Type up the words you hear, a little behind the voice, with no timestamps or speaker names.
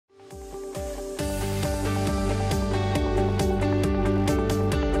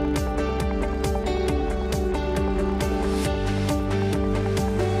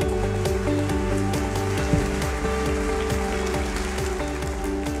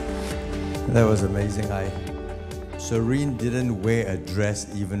That was amazing. Serene didn't wear a dress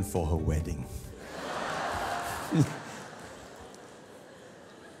even for her wedding.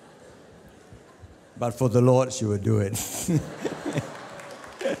 But for the Lord, she would do it.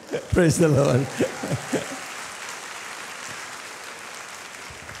 Praise the Lord.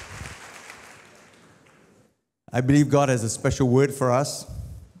 I believe God has a special word for us.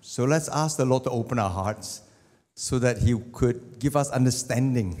 So let's ask the Lord to open our hearts so that He could give us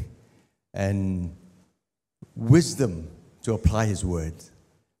understanding and wisdom to apply His word.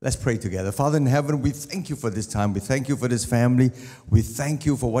 Let's pray together. Father in heaven, we thank You for this time. We thank You for this family. We thank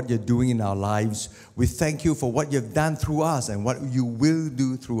You for what You're doing in our lives. We thank You for what You've done through us and what You will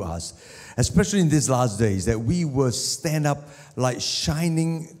do through us, especially in these last days, that we will stand up like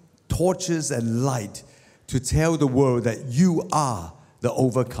shining torches and light to tell the world that You are the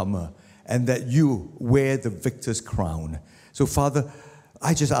overcomer and that You wear the victor's crown. So, Father,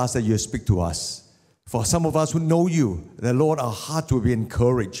 I just ask that You speak to us. For some of us who know You, that, Lord, our heart will be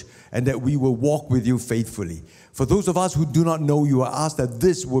encouraged and that we will walk with You faithfully. For those of us who do not know You, I ask that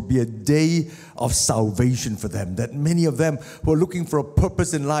this will be a day of salvation for them, that many of them who are looking for a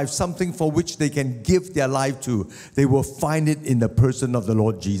purpose in life, something for which they can give their life to, they will find it in the person of the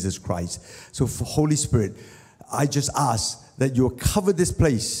Lord Jesus Christ. So, for Holy Spirit, I just ask that You cover this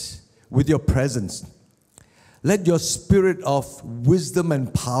place with Your presence. Let Your spirit of wisdom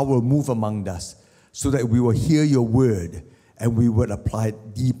and power move among us, so that we will hear Your word and we will apply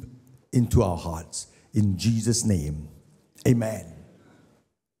it deep into our hearts. In Jesus' name, amen.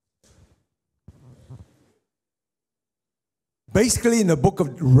 Basically, in the book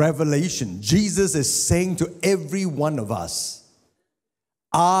of Revelation, Jesus is saying to every one of us,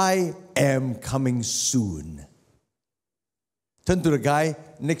 I am coming soon. Turn to the guy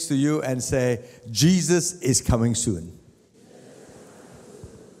next to you and say, Jesus is coming soon.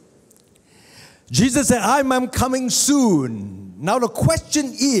 Jesus said, I'm coming soon. Now the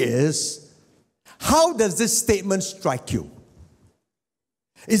question is, how does this statement strike you?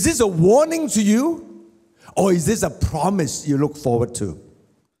 Is this a warning to you? Or is this a promise you look forward to?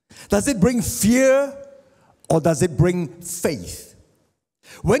 Does it bring fear? Or does it bring faith?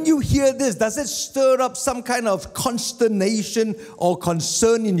 When you hear this, does it stir up some kind of consternation or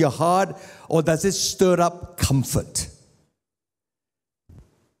concern in your heart? Or does it stir up comfort?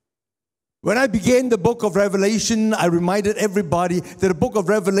 When I began the book of Revelation, I reminded everybody that the book of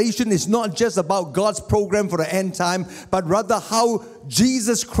Revelation is not just about God's program for the end time, but rather how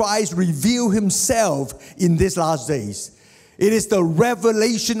Jesus Christ revealed Himself in these last days. It is the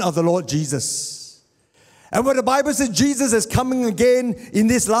revelation of the Lord Jesus. And when the Bible says Jesus is coming again in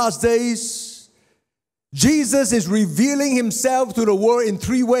these last days, Jesus is revealing Himself to the world in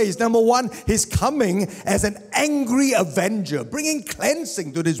three ways. Number one, He's coming as an angry avenger, bringing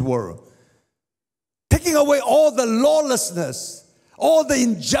cleansing to this world. Taking away all the lawlessness, all the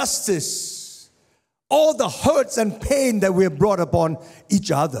injustice, all the hurts and pain that we have brought upon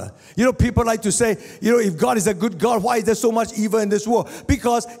each other. You know, people like to say, you know, if God is a good God, why is there so much evil in this world?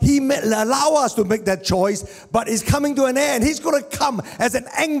 Because He may allow us to make that choice, but it's coming to an end. He's going to come as an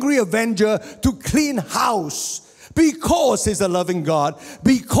angry avenger to clean house. Because He's a loving God,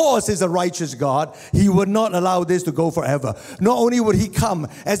 because He's a righteous God, He would not allow this to go forever. Not only would He come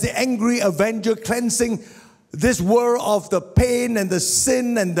as the angry avenger, cleansing this world of the pain and the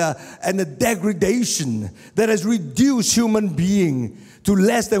sin and the degradation that has reduced human being to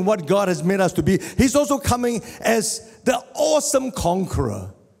less than what God has made us to be. He's also coming as the awesome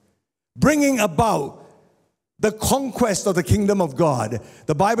conqueror, bringing about the conquest of the kingdom of God.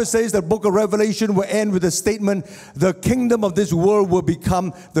 The Bible says the book of Revelation will end with a statement, the kingdom of this world will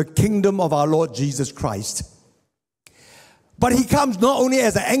become the kingdom of our Lord Jesus Christ. But He comes not only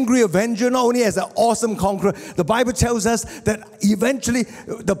as an angry avenger, not only as an awesome conqueror. The Bible tells us that eventually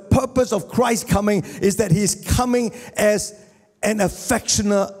the purpose of Christ coming is that He is coming as an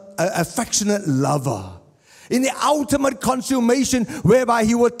affectionate lover. In the ultimate consummation, whereby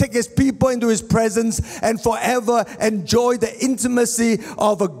He will take His people into His presence and forever enjoy the intimacy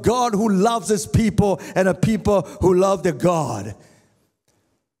of a God who loves His people and a people who love their God.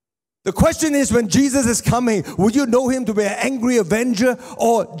 The question is, when Jesus is coming, will you know Him to be an angry avenger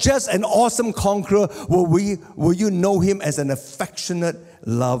or just an awesome conqueror? Will you know Him as an affectionate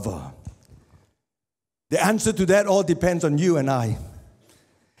lover? The answer to that all depends on you and I.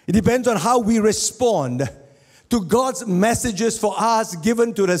 It depends on how we respond to God's messages for us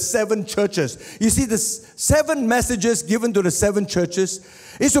given to the 7 churches. You see, the 7 messages given to the 7 churches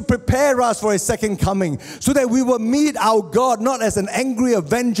is to prepare us for His second coming, so that we will meet our God not as an angry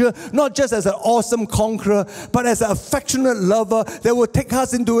avenger, not just as an awesome conqueror, but as an affectionate lover that will take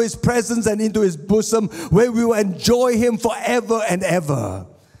us into His presence and into His bosom, where we will enjoy Him forever and ever.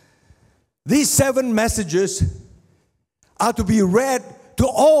 These 7 messages are to be read to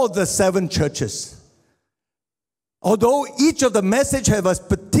all the 7 churches. Although each of the messages have a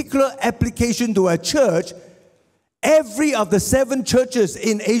particular application to a church, every of the 7 churches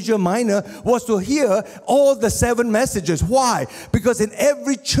in Asia Minor was to hear all the 7 messages. Why? Because in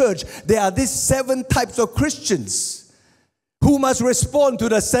every church, there are these 7 types of Christians who must respond to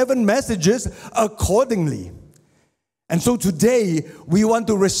the 7 messages accordingly. And so today, we want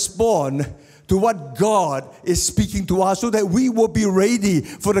to respond to what God is speaking to us, so that we will be ready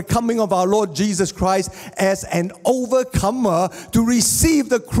for the coming of our Lord Jesus Christ as an overcomer to receive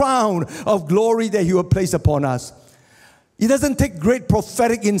the crown of glory that He will place upon us. It doesn't take great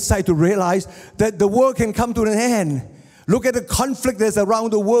prophetic insight to realize that the world can come to an end. Look at the conflict that's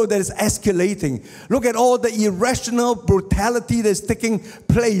around the world that is escalating. Look at all the irrational brutality that's taking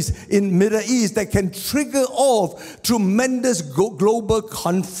place in Middle East that can trigger off tremendous global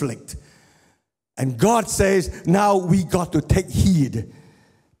conflict. And God says, now we got to take heed,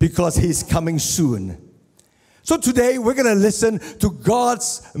 because He's coming soon. So today we're going to listen to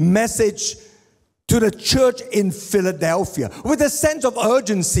God's message to the church in Philadelphia with a sense of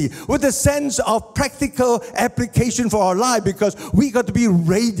urgency, with a sense of practical application for our life, because we got to be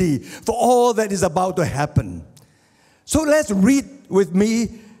ready for all that is about to happen. So let's read with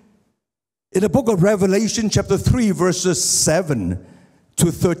me in the book of Revelation chapter 3 verses 7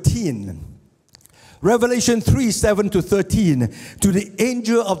 to 13. Revelation 3, 7 to 13. To the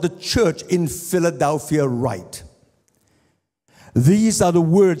angel of the church in Philadelphia write, these are the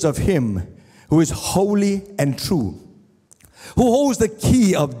words of Him who is holy and true, who holds the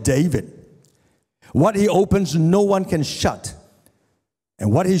key of David. What He opens, no one can shut,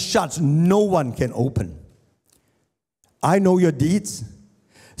 and what He shuts, no one can open. I know your deeds.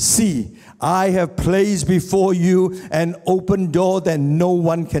 See, I have placed before you an open door that no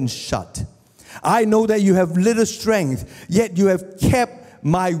one can shut. I know that you have little strength, yet you have kept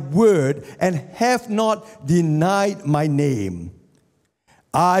my word and have not denied my name.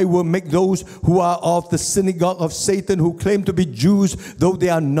 I will make those who are of the synagogue of Satan, who claim to be Jews, though they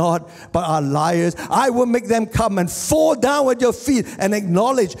are not, but are liars, I will make them come and fall down at your feet and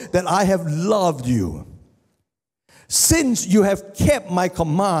acknowledge that I have loved you. Since you have kept my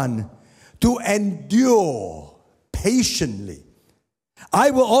command to endure patiently,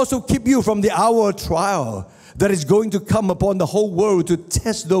 I will also keep you from the hour of trial that is going to come upon the whole world to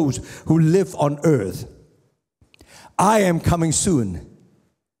test those who live on earth. I am coming soon.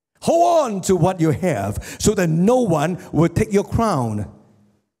 Hold on to what you have, so that no one will take your crown.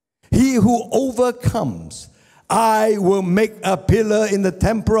 He who overcomes, I will make a pillar in the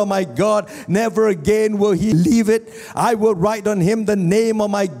temple of my God. Never again will he leave it. I will write on him the name of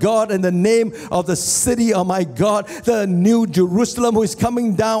my God and the name of the city of my God, the new Jerusalem, who is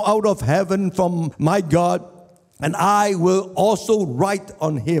coming down out of heaven from my God. And I will also write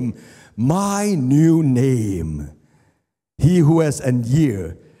on him my new name. He who has an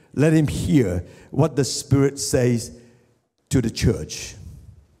ear, let him hear what the Spirit says to the church.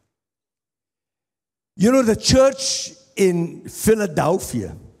 You know, the church in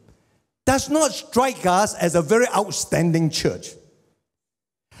Philadelphia does not strike us as a very outstanding church.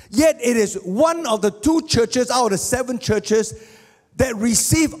 Yet it is one of the 2 churches out of the 7 churches that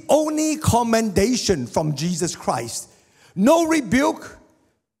receive only commendation from Jesus Christ. No rebuke.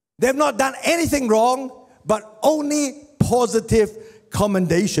 They have not done anything wrong, but only positive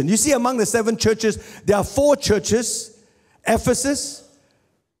commendation. You see, among the 7 churches, there are 4 churches: Ephesus,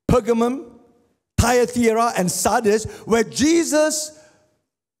 Pergamum, Thyatira, and Sardis, where Jesus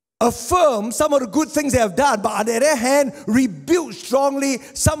affirmed some of the good things they have done, but on the other hand, rebuked strongly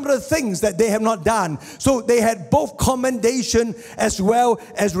some of the things that they have not done. So they had both commendation as well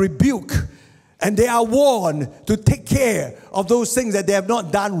as rebuke. And they are warned to take care of those things that they have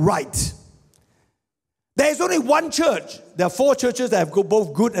not done right. There is only one church. There are 4 churches that have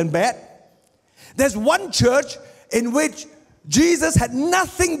both good and bad. There's one church in which Jesus had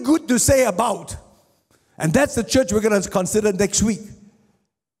nothing good to say about. And that's the church we're going to consider next week.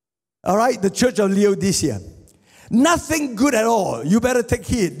 All right, the church of Laodicea. Nothing good at all. You better take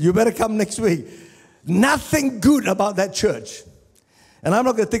heed. You better come next week. Nothing good about that church. And I'm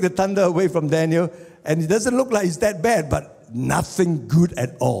not going to take the thunder away from Daniel. And it doesn't look like it's that bad, but nothing good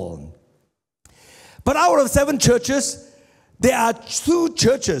at all. But out of 7 churches, there are 2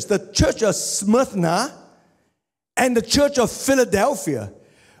 churches, the church of Smyrna and the church of Philadelphia,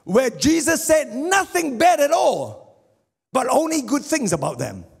 where Jesus said nothing bad at all, but only good things about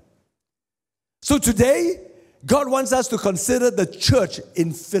them. So today, God wants us to consider the church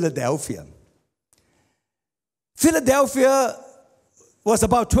in Philadelphia. Philadelphia was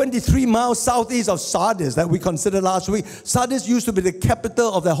about 23 miles southeast of Sardis that we considered last week. Sardis used to be the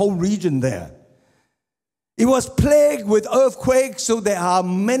capital of the whole region there. It was plagued with earthquakes, so there are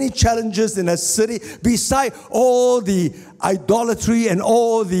many challenges in the city. Beside all the idolatry and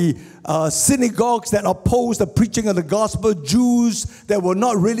all the synagogues that oppose the preaching of the gospel, Jews that were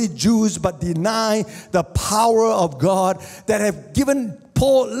not really Jews but deny the power of God, that have given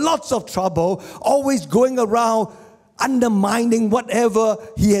Paul lots of trouble, always going around undermining whatever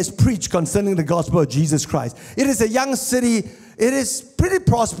he has preached concerning the gospel of Jesus Christ. It is a young city. It is pretty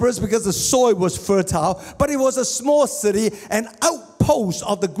prosperous because the soil was fertile, but it was a small city, an outpost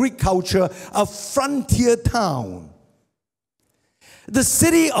of the Greek culture, a frontier town. The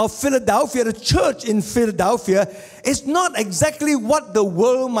city of Philadelphia, the church in Philadelphia, is not exactly what the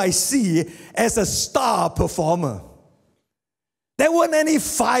world might see as a star performer. There weren't any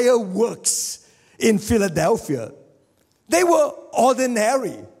fireworks in Philadelphia. They were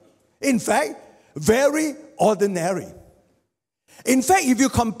ordinary. In fact, very ordinary. In fact, if you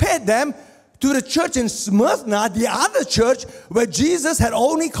compare them to the church in Smyrna, the other church where Jesus had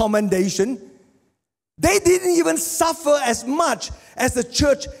only commendation, they didn't even suffer as much as the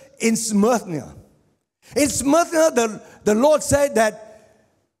church in Smyrna. In Smyrna, the Lord said that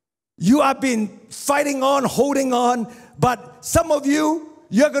you have been fighting on, holding on, but some of you,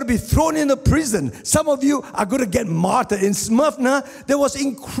 you're going to be thrown into prison. Some of you are going to get martyred. In Smyrna, there was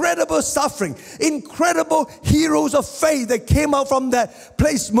incredible suffering, incredible heroes of faith that came out from that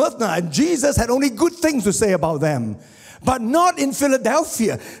place, Smyrna, and Jesus had only good things to say about them. But not in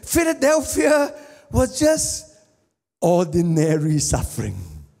Philadelphia. Philadelphia was just ordinary suffering.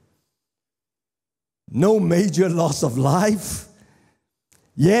 No major loss of life.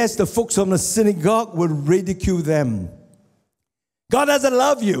 Yes, the folks from the synagogue would ridicule them. God doesn't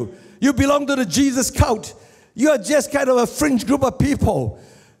love you. You belong to the Jesus cult. You are just kind of a fringe group of people.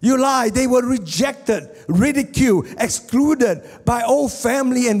 You lie. They were rejected, ridiculed, excluded by old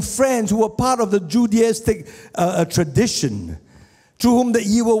family and friends who were part of the Judaistic tradition, through whom the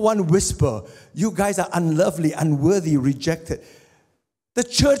evil one whispered, you guys are unlovely, unworthy, rejected. The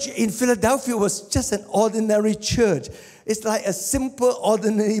church in Philadelphia was just an ordinary church. It's like a simple,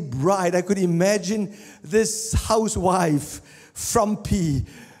 ordinary bride. I could imagine this housewife, frumpy,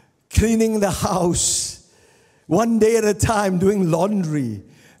 cleaning the house, one day at a time doing laundry,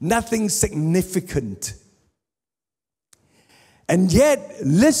 nothing significant. And yet,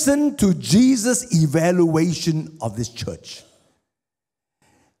 listen to Jesus' evaluation of this church.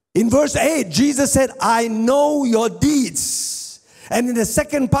 In verse 8, Jesus said, I know your deeds. And in the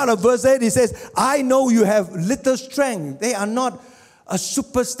second part of verse 8, he says, I know you have little strength. They are not a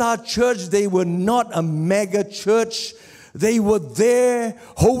superstar church. They were not a mega church. They were there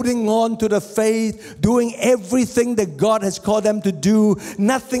holding on to the faith, doing everything that God has called them to do.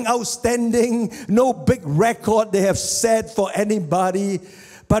 Nothing outstanding, no big record they have set for anybody.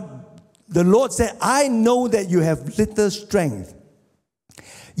 But the Lord said, I know that you have little strength.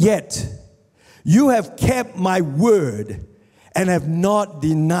 Yet you have kept my word and have not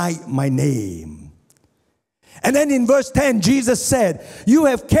denied my name. And then in verse 10, Jesus said, you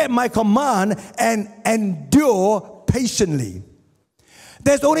have kept my command and endure patiently.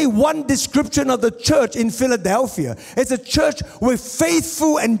 There's only one description of the church in Philadelphia. It's a church with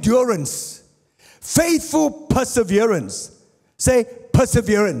faithful endurance, faithful perseverance. Say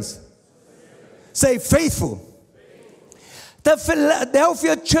perseverance. Say faithful. The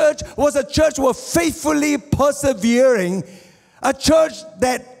Philadelphia church was a church who was faithfully persevering, a church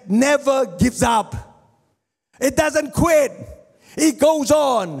that never gives up. It doesn't quit. It goes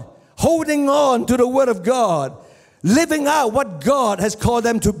on, holding on to the Word of God, living out what God has called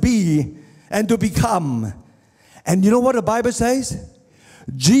them to be and to become. And you know what the Bible says?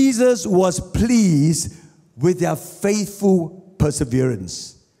 Jesus was pleased with their faithful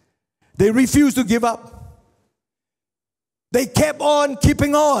perseverance. They refused to give up. They kept on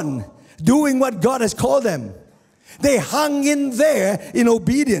keeping on, doing what God has called them. They hung in there in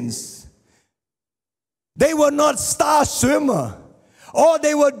obedience. They were not star swimmer. All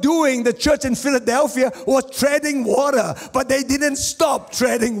they were doing, the church in Philadelphia, was treading water, but they didn't stop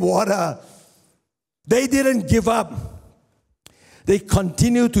treading water. They didn't give up. They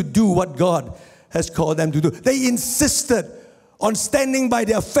continued to do what God has called them to do. They insisted on standing by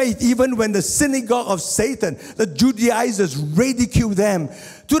their faith, even when the synagogue of Satan, the Judaizers, ridiculed them,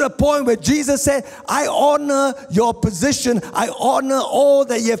 to the point where Jesus said, I honor your position, I honor all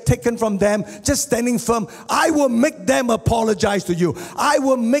that you have taken from them, just standing firm. I will make them apologize to you. I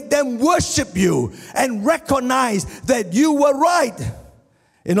will make them worship you and recognize that you were right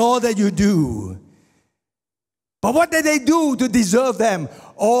in all that you do. But what did they do to deserve them?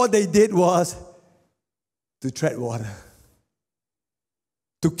 All they did was to tread water.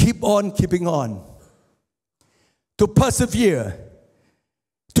 To keep on keeping on, to persevere,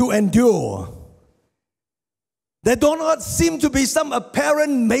 to endure. There do not seem to be some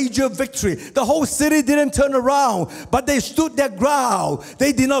apparent major victory. The whole city didn't turn around, but they stood their ground.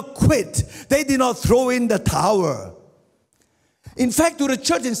 They did not quit. They did not throw in the towel. In fact, to the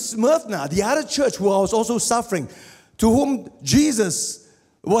church in Smyrna, the other church who was also suffering, to whom Jesus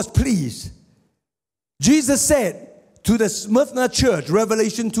was pleased, Jesus said, to the Smyrna church,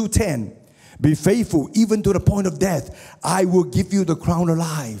 Revelation 2:10, be faithful even to the point of death. I will give you the crown of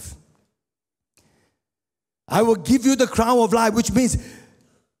life. I will give you the crown of life, which means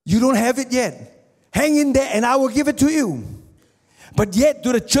you don't have it yet. Hang in there and I will give it to you. But yet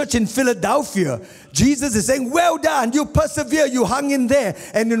to the church in Philadelphia, Jesus is saying, well done, you persevere, you hung in there.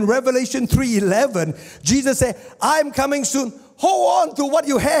 And in Revelation 3:11, Jesus said, I'm coming soon. Hold on to what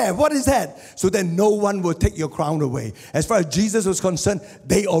you have. What is that? So that no one will take your crown away. As far as Jesus was concerned,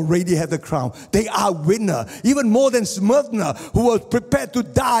 they already have the crown. They are winner. Even more than Smyrna, who was prepared to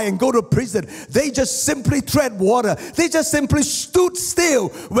die and go to prison. They just simply tread water. They just simply stood still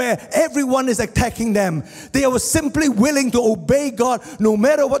where everyone is attacking them. They were simply willing to obey God no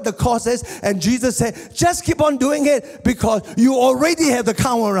matter what the cost is. And Jesus said, just keep on doing it because you already have the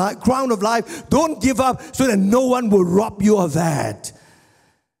crown of life. Don't give up so that no one will rob you of that.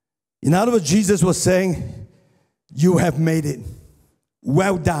 In other words, Jesus was saying, you have made it.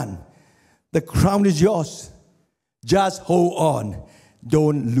 Well done. The crown is yours. Just hold on.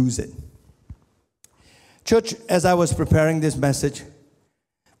 Don't lose it. Church, as I was preparing this message,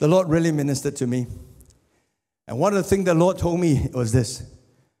 the Lord really ministered to me. And one of the things the Lord told me was this.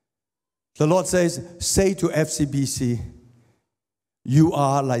 The Lord says, say to FCBC, you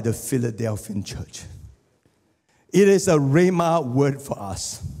are like the Philadelphian church. It is a rhema word for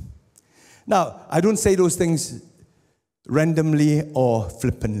us. Now, I don't say those things randomly or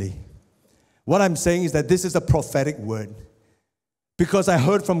flippantly. What I'm saying is that this is a prophetic word. Because I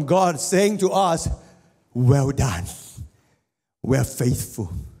heard from God saying to us, well done. We're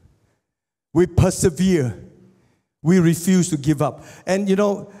faithful. We persevere. We refuse to give up. And you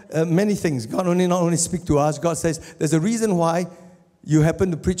know, many things. God not only speaks to us, God says, there's a reason why you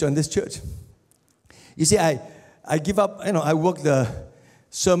happen to preach on this church. You see, I give up, I work the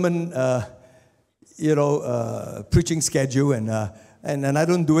sermon, preaching schedule, and I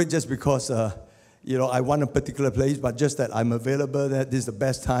don't do it just because, I want a particular place, but just that I'm available, that this is the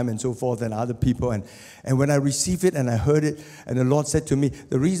best time, and so forth, and other people. And when I received it and I heard it, and the Lord said to me,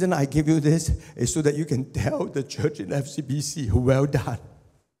 the reason I give you this is so that you can tell the church in FCBC, well done.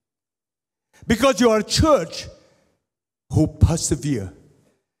 Because you are a church who persevere,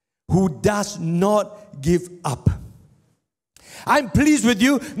 who does not give up. I'm pleased with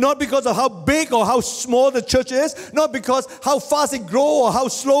you, not because of how big or how small the church is, not because how fast it grows or how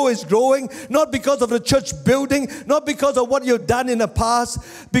slow it's growing, not because of the church building, not because of what you've done in the past,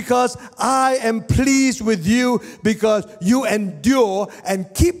 because I am pleased with you because you endure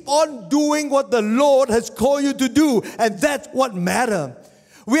and keep on doing what the Lord has called you to do, and that's what matters.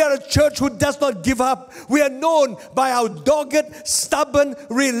 We are a church who does not give up. We are known by our dogged, stubborn,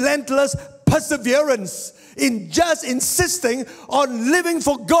 relentless perseverance in just insisting on living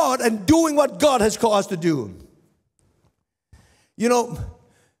for God and doing what God has called us to do. You know,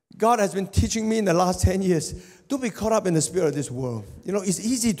 God has been teaching me in the last 10 years, don't be caught up in the spirit of this world. You know, it's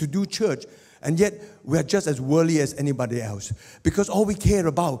easy to do church, and yet we are just as worldly as anybody else. Because all we care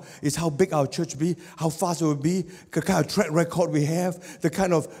about is how big our church be, how fast it will be, the kind of track record we have, the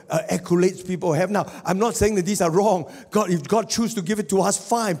kind of accolades people have. Now, I'm not saying that these are wrong. If God chooses to give it to us,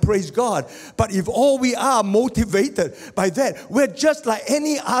 fine, praise God. But if all we are motivated by that, we're just like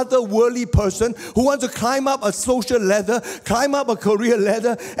any other worldly person who wants to climb up a social ladder, climb up a career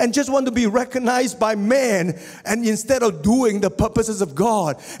ladder, and just want to be recognized by man, and instead of doing the purposes of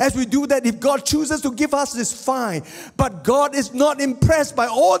God. As we do that, if God chooses to give us this, fine. But God is not impressed by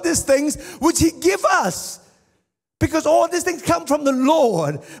all these things which He gives us. Because all these things come from the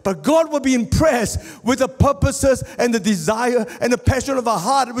Lord. But God will be impressed with the purposes and the desire and the passion of our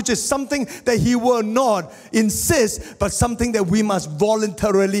heart, which is something that He will not insist, but something that we must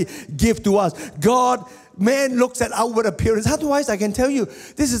voluntarily give to us. God man looks at outward appearance. Otherwise, I can tell you,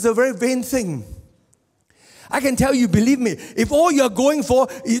 this is a very vain thing. I can tell you, believe me, if all you're going for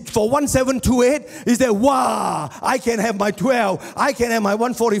 1728 is that, wow, I can have my 12, I can have my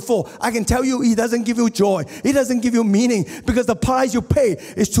 144. I can tell you, He doesn't give you joy. He doesn't give you meaning because the price you pay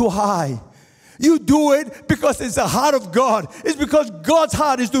is too high. You do it because it's the heart of God. It's because God's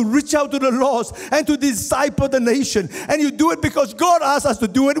heart is to reach out to the lost and to disciple the nation. And you do it because God asks us to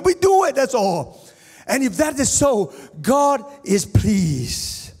do it. We do it, that's all. And if that is so, God is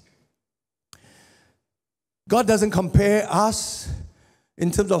pleased. God doesn't compare us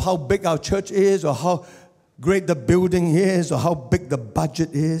in terms of how big our church is or how great the building is or how big the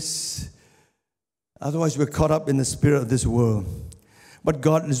budget is. Otherwise, we're caught up in the spirit of this world. What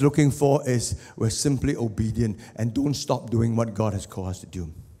God is looking for is we're simply obedient and don't stop doing what God has called us to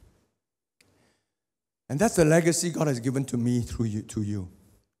do. And that's the legacy God has given to me through you, to you.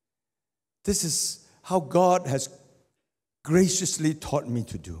 This is how God has graciously taught me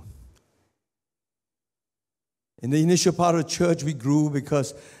to do. In the initial part of the church, we grew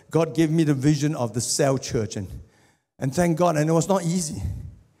because God gave me the vision of the cell church. And thank God, and it was not easy.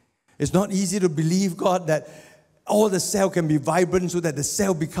 It's not easy to believe, God, that all the cell can be vibrant so that the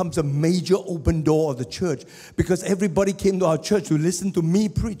cell becomes a major open door of the church. Because everybody came to our church to listen to me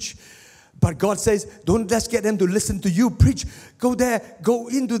preach. But God says, let's get them to listen to you preach. Go there, go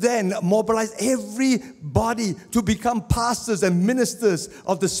into there and mobilize everybody to become pastors and ministers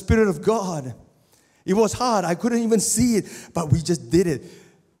of the Spirit of God. It was hard. I couldn't even see it, but we just did it.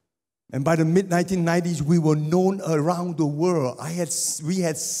 And by the mid-1990s, we were known around the world. We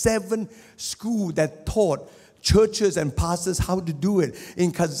had 7 schools that taught churches and pastors how to do it.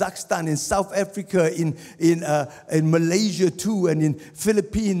 In Kazakhstan, in South Africa, in Malaysia too, and in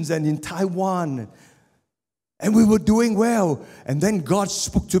Philippines, and in Taiwan. And we were doing well. And then God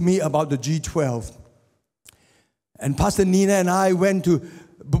spoke to me about the G12. And Pastor Nina and I went to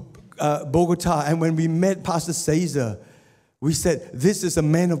Bogota, and when we met Pastor Caesar, we said, this is a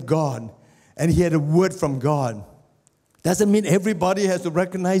man of God, and he had a word from God. Doesn't mean everybody has to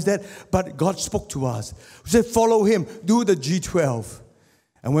recognize that, but God spoke to us. We said, follow him, do the G12.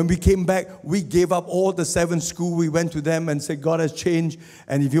 And when we came back, we gave up all the 7 schools. We went to them and said, God has changed,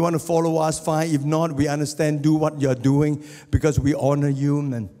 and if you want to follow us, fine. If not, we understand, do what you're doing, because we honor you.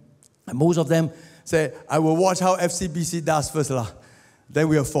 And most of them said, I will watch how FCBC does first. Then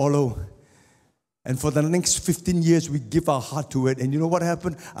we'll follow. And for the next 15 years, we give our heart to it. And you know what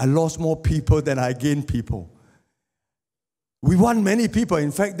happened? I lost more people than I gained people. We won many people.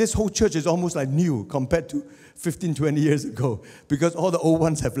 In fact, this whole church is almost like new compared to 15, 20 years ago, because all the old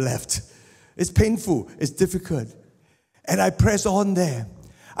ones have left. It's painful. It's difficult. And I press on there.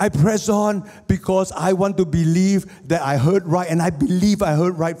 I press on because I want to believe that I heard right, and I believe I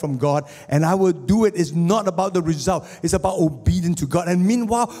heard right from God, and I will do it. It's not about the result. It's about obedience to God. And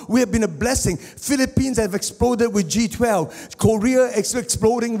meanwhile, we have been a blessing. Philippines have exploded with G12. Korea is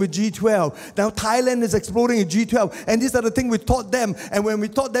exploding with G12. Now Thailand is exploding with G12. And these are the things we taught them. And when we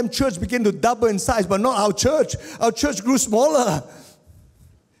taught them, church began to double in size, but not our church. Our church grew smaller.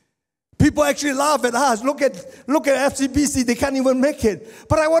 People actually laugh at us. Look at FCBC, they can't even make it.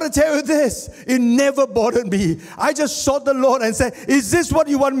 But I want to tell you this, it never bothered me. I just sought the Lord and said, is this what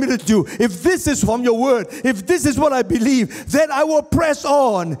you want me to do? If this is from your word, if this is what I believe, then I will press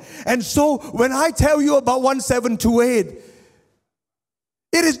on. And so when I tell you about 1728,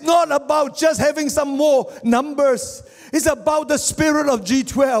 it is not about just having some more numbers. It's about the spirit of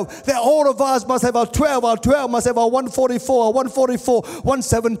G12, that all of us must have our 12 must have our 144, our 144,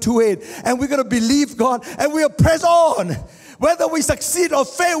 1728. And we're going to believe God, and we'll press on. Whether we succeed or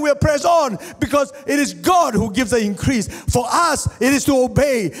fail, we'll press on, because it is God who gives the increase. For us, it is to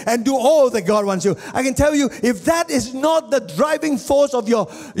obey and do all that God wants you. I can tell you, if that is not the driving force of your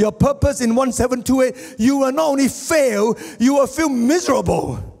purpose in 1728, you will not only fail, you will feel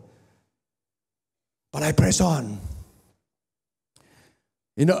miserable. But I press on.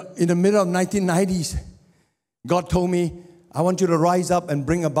 In the middle of 1990s, God told me, I want you to rise up and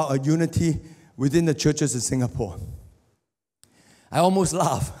bring about a unity within the churches in Singapore. I almost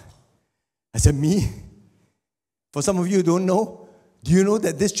laughed. I said, me? For some of you who don't know, do you know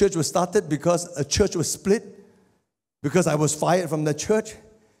that this church was started because a church was split? Because I was fired from the church?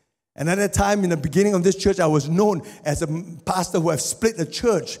 And at that time, in the beginning of this church, I was known as a pastor who have split the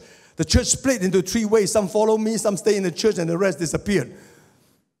church. The church split into 3 ways. Some follow me, some stay in the church, and the rest disappeared.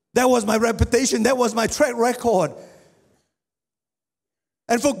 That was my reputation. That was my track record.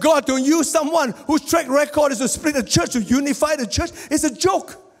 And for God to use someone whose track record is to split the church, to unify the church, is a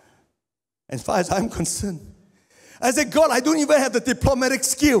joke, as far as I'm concerned. I said, God, I don't even have the diplomatic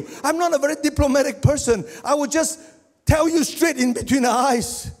skill. I'm not a very diplomatic person. I will just tell you straight in between the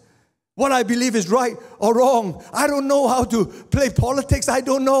eyes what I believe is right or wrong. I don't know how to play politics. I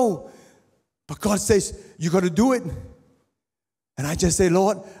don't know. But God says, you got to do it. And I just say,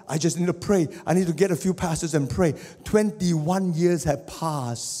 Lord, I just need to pray. I need to get a few pastors and pray. 21 years have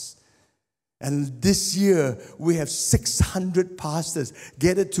passed. And this year, we have 600 pastors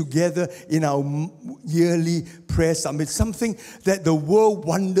gathered together in our yearly prayer summit. Something that the world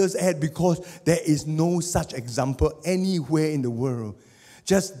wonders at because there is no such example anywhere in the world.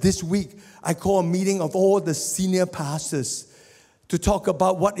 Just this week, I called a meeting of all the senior pastors to talk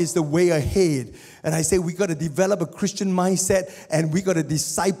about what is the way ahead. And I say we got to develop a Christian mindset and we got to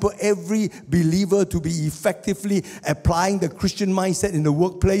disciple every believer to be effectively applying the Christian mindset in the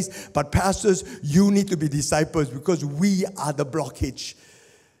workplace. But pastors, you need to be disciples because we are the blockage.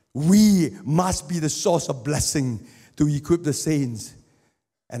 We must be the source of blessing to equip the saints.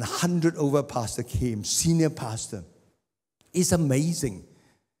 And 100 over pastor came, senior pastor. It's amazing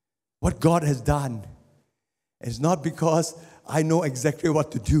what God has done. It's not because I know exactly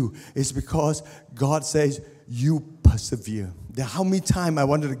what to do. It's because God says, you persevere. How many times I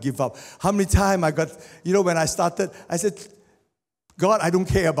wanted to give up? How many times I got, when I started, I said, God, I don't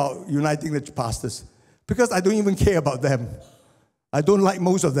care about uniting the pastors because I don't even care about them. I don't like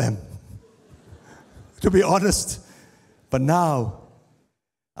most of them, to be honest. But now,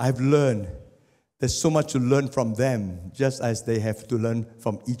 I've learned there's so much to learn from them, just as they have to learn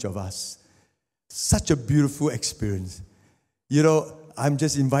from each of us. Such a beautiful experience. I'm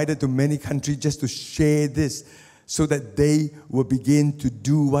just invited to many countries just to share this so that they will begin to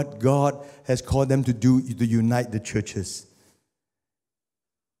do what God has called them to do, to unite the churches.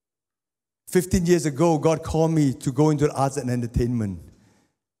 15 years ago, God called me to go into the arts and entertainment.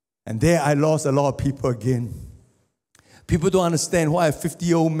 And there I lost a lot of people again. People don't understand why a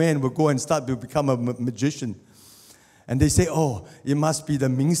 50-year-old man will go and start to become a magician. And they say, oh, it must be the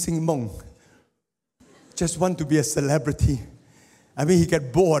Ming Sing Mong. Just want to be a celebrity. I mean, he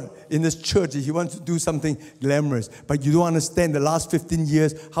got bored in this church. He wants to do something glamorous. But you don't understand the last 15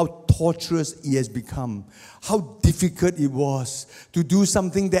 years, how torturous it has become. How difficult it was to do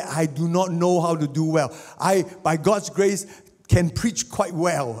something that I do not know how to do well. I, by God's grace, can preach quite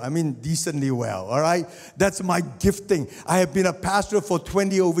well. I mean, decently well, all right? That's my gifting. I have been a pastor for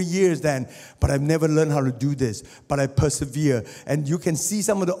 20 over years then, but I've never learned how to do this. But I persevere. And you can see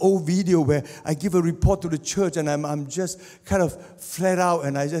some of the old video where I give a report to the church and I'm just kind of flat out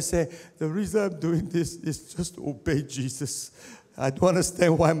and I just say, the reason I'm doing this is just to obey Jesus. I don't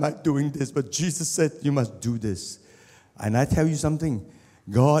understand why am I doing this, but Jesus said you must do this. And I tell you something,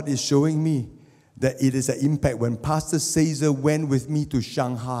 God is showing me that it is an impact. When Pastor Caesar went with me to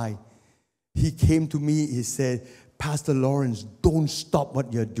Shanghai, he came to me, he said, Pastor Lawrence, don't stop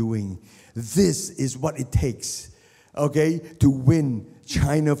what you're doing. This is what it takes, okay, to win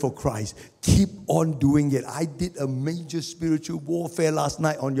China for Christ. Keep on doing it. I did a major spiritual warfare last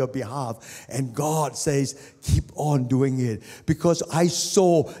night on your behalf, and God says, keep on doing it. Because I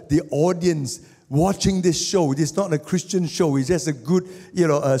saw the audience watching this show. It's not a Christian show. It's just a good,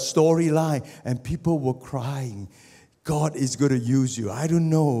 a storyline. And people were crying. God is going to use you. I don't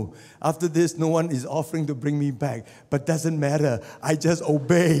know. After this, no one is offering to bring me back. But doesn't matter. I just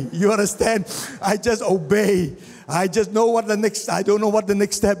obey. You understand? I just obey. I just know I don't know what the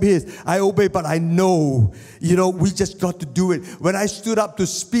next step is. I obey, but I know, we just got to do it. When I stood up to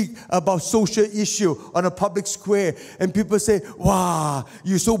speak about social issue on a public square, and people say, wow,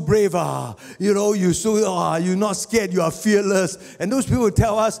 you're so brave, you're not scared, you are fearless. And those people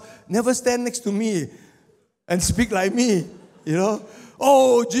tell us, never stand next to me and speak like me,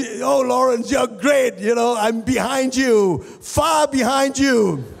 Oh, Lawrence, you're great, I'm behind you, far behind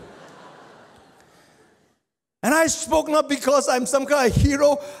you. And I spoke not because I'm some kind of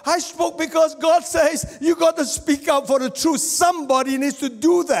hero. I spoke because God says, you got to speak out for the truth. Somebody needs to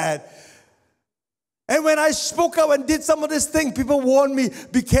do that. And when I spoke out and did some of this thing, people warned me,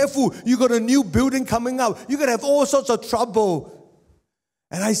 be careful, you got a new building coming out. You're going to have all sorts of trouble.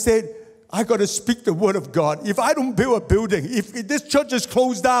 And I said, I got to speak the word of God. If I don't build a building, if this church is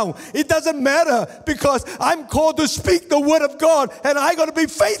closed down, it doesn't matter because I'm called to speak the word of God and I got to be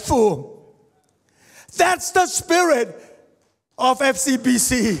faithful. That's the spirit of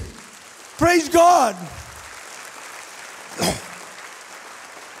FCBC. Praise God.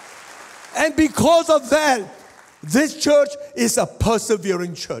 And because of that, this church is a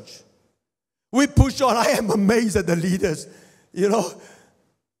persevering church. We push on. I am amazed at the leaders.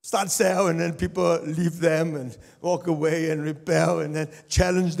 start sell, and then people leave them and walk away and rebel and then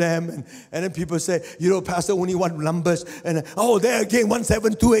challenge them. And then people say, Pastor only want numbers. And there again,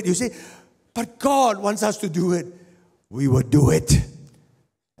 1728. You see, but God wants us to do it. We will do it.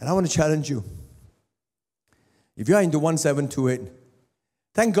 And I want to challenge you. If you are into 1728,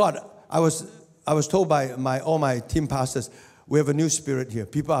 thank God, I was told by all my team pastors, we have a new spirit here.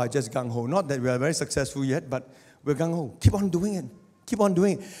 People are just gung-ho. Not that we are very successful yet, but we're gung-ho. Keep on doing it. Keep on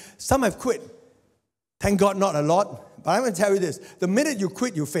doing it. Some have quit. Thank God, not a lot. But I'm going to tell you this. The minute you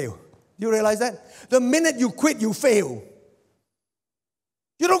quit, you fail. Do you realize that? The minute you quit, you fail.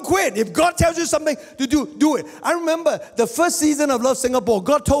 You don't quit. If God tells you something to do it. I remember the first season of Love Singapore,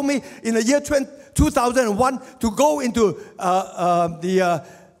 God told me in the year 2001 to go into the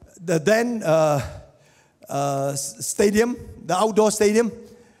then stadium, the outdoor stadium,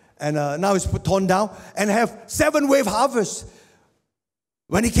 and now it's torn down, and have 7-wave harvest.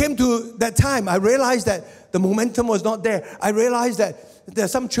 When it came to that time, I realized that the momentum was not there. I realized that there are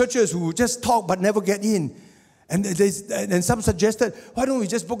some churches who just talk but never get in. And some suggested, why don't we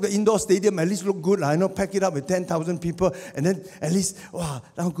just book the indoor stadium, at least look good. I know, pack it up with 10,000 people, and then at least, wow,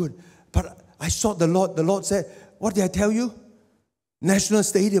 now good. But I sought the Lord. The Lord said, what did I tell you? National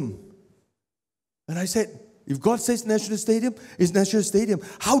Stadium. And I said, if God says National Stadium, it's National Stadium.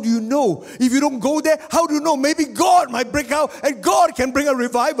 How do you know? If you don't go there, how do you know? Maybe God might break out and God can bring a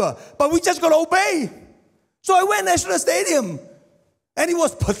revival. But we just got to obey. So I went National Stadium. And it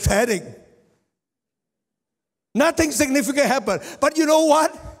was pathetic. Nothing significant happened. But you know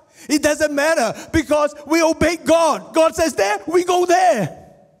what? It doesn't matter because we obey God. God says there, we go there.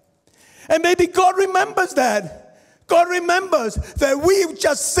 And maybe God remembers that. God remembers that we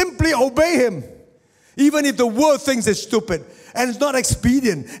just simply obey Him. Even if the world thinks it's stupid and it's not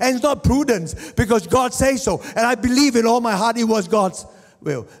expedient and it's not prudence, because God says so. And I believe in all my heart it was God's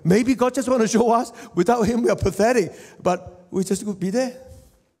will. Maybe God just wants to show us without Him we are pathetic, but we just could be there.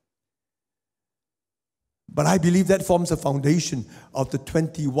 But I believe that forms the foundation of the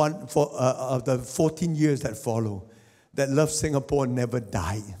 14 years that follow. That Love Singapore never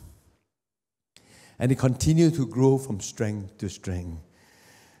died. And it continued to grow from strength to strength.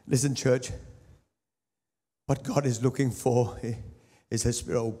 Listen, church. What God is looking for is a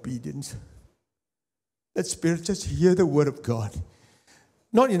spirit of obedience. That spirit just hear the word of God.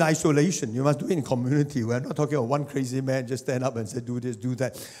 Not in isolation. You must do it in community. We're not talking about one crazy man just stand up and say, do this, do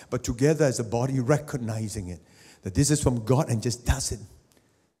that. But together as a body, recognizing it. That this is from God and just does it.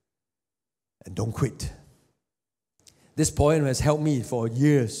 And don't quit. This point has helped me for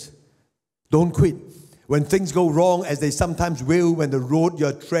years. Don't quit. When things go wrong, as they sometimes will, when the road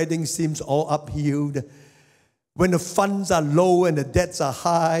you're treading seems all uphill, when the funds are low and the debts are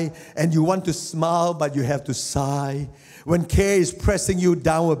high, and you want to smile but you have to sigh. When care is pressing you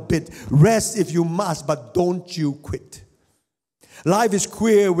down a bit, rest if you must, but don't you quit. Life is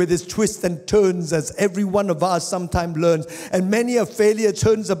queer with its twists and turns, as every one of us sometimes learns. And many a failure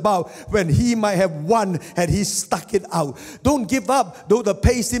turns about when he might have won had he stuck it out. Don't give up, though the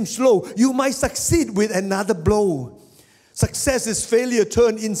pace seems slow. You might succeed with another blow. Success is failure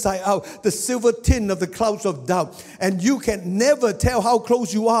turned inside out, the silver tin of the clouds of doubt. And you can never tell how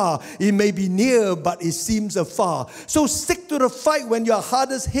close you are. It may be near, but it seems afar. So stick to the fight when you're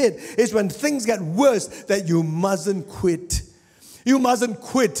hardest hit. It's when things get worse that you mustn't quit. You mustn't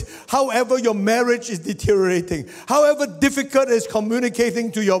quit. However your marriage is deteriorating, however difficult it is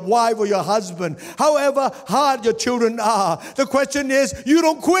communicating to your wife or your husband, however hard your children are, the question is, you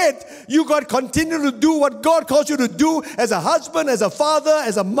don't quit. You got to continue to do what God calls you to do as a husband, as a father,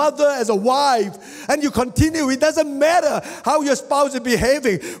 as a mother, as a wife. And you continue. It doesn't matter how your spouse is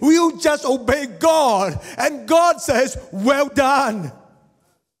behaving. You just obey God. And God says, well done.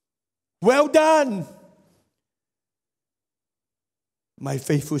 Well done, my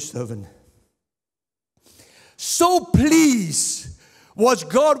faithful servant. So pleased was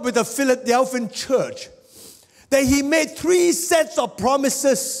God with the Philadelphian church that He made 3 sets of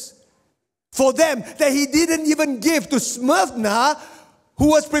promises for them that He didn't even give to Smyrna, who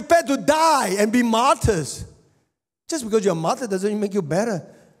was prepared to die and be martyrs. Just because you're a martyr doesn't make you better.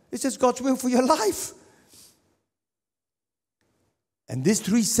 It's just God's will for your life. And these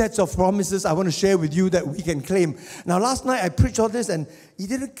 3 sets of promises I want to share with you that we can claim. Now, last night I preached all this and it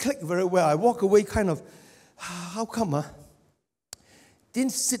didn't click very well. I walked away kind of, how come?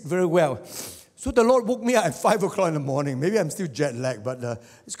 Didn't sit very well. So the Lord woke me up at 5 o'clock in the morning. Maybe I'm still jet lagged, but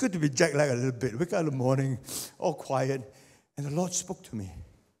it's good to be jet lagged a little bit. Wake up in the morning, all quiet. And the Lord spoke to me.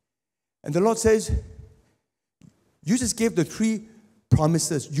 And the Lord says, you just gave the 3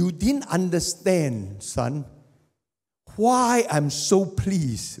 promises. You didn't understand, son, why I'm so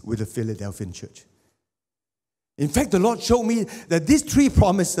pleased with the Philadelphian church. In fact, the Lord showed me that these three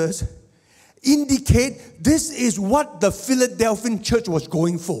promises indicate this is what the Philadelphian church was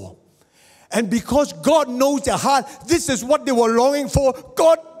going for. And because God knows their heart, this is what they were longing for,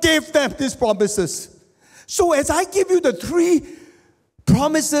 God gave them these promises. So as I give you the three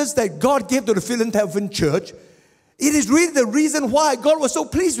promises that God gave to the Philadelphian church, it is really the reason why God was so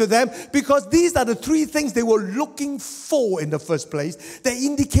pleased with them, because these are the three things they were looking for in the first place that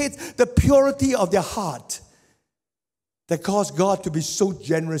indicate the purity of their heart that caused God to be so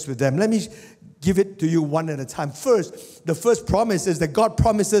generous with them. Let me give it to you one at a time. First, the first promise is that God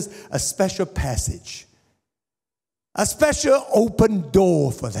promises a special passage, a special open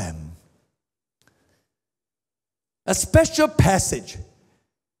door for them. A special passage,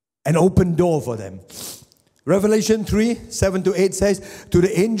 an open door for them. Revelation 3, 7-8 says, to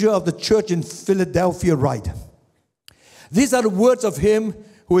the angel of the church in Philadelphia write, these are the words of him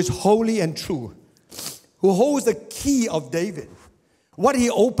who is holy and true, who holds the key of David. What he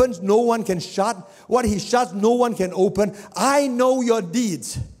opens, no one can shut. What he shuts, no one can open. I know your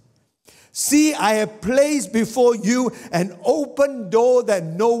deeds. See, I have placed before you an open door that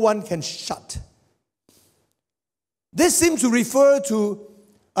no one can shut. This seems to refer to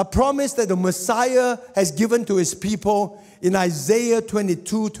a promise that the Messiah has given to his people in Isaiah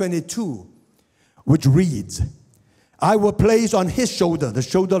 22:22, which reads, I will place on his shoulder, the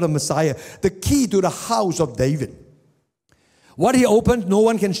shoulder of the Messiah, the key to the house of David. What he opens, no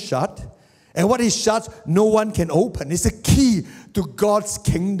one can shut, and what he shuts, no one can open. It's a key to God's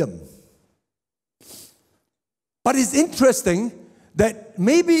kingdom. But it's interesting that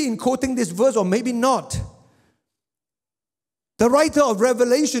maybe in quoting this verse, or maybe not, the writer of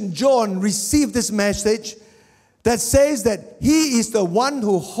Revelation, John, received this message that says that he is the one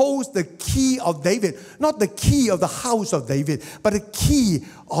who holds the key of David. Not the key of the house of David, but the key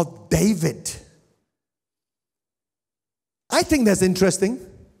of David. I think that's interesting,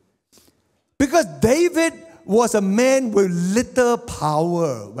 because David was a man with little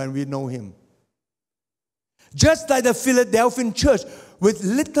power when we know him. Just like the Philadelphian church, with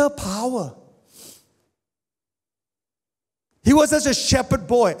little power. He was just a shepherd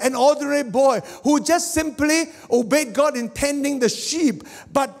boy, an ordinary boy who just simply obeyed God in tending the sheep.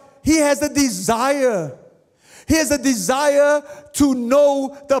 But he has a desire. He has a desire to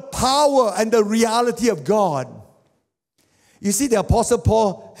know the power and the reality of God. You see, the Apostle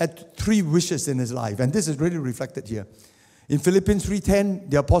Paul had three wishes in his life, and this is really reflected here. In Philippians 3:10,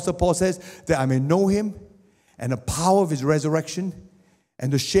 the Apostle Paul says that I may know him and the power of his resurrection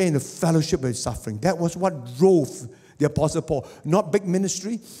and to share in the fellowship of his suffering. That was what drove the Apostle Paul. Not big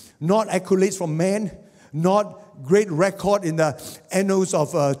ministry, not accolades from man, not great record in the annals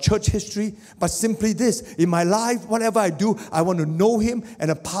of church history, but simply this: in my life, whatever I do, I want to know him and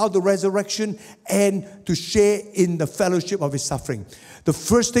the power of the resurrection and to share in the fellowship of his suffering. The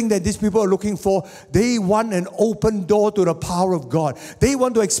first thing that these people are looking for, they want an open door to the power of God. They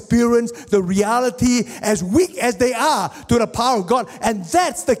want to experience the reality, as weak as they are, to the power of God. And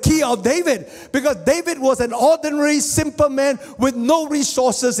that's the key of David, because David was an ordinary, simple man with no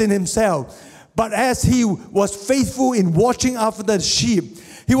resources in himself. But as he was faithful in watching after the sheep,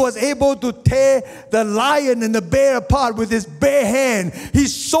 he was able to tear the lion and the bear apart with his bare hand. He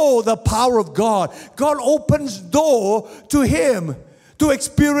saw the power of God. God opens door to him to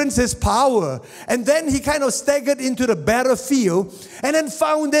experience his power. And then he kind of staggered into the battlefield and then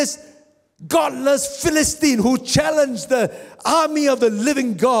found this godless Philistine who challenged the army of the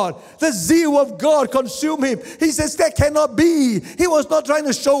living God. The zeal of God consumed him. He says, that cannot be. He was not trying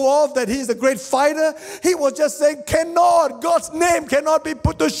to show off that he's a great fighter. He was just saying, God's name cannot be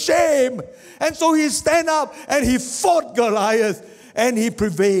put to shame. And so he stand up and he fought Goliath and he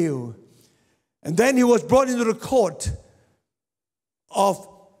prevailed. And then he was brought into the court of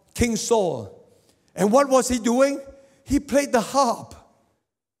King Saul. And what was he doing? He played the harp.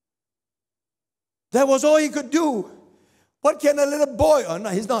 That was all he could do. What can a little boy, oh no,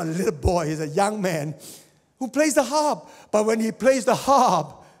 he's not a little boy, he's a young man who plays the harp. But when he plays the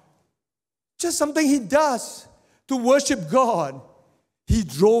harp, just something he does to worship God, he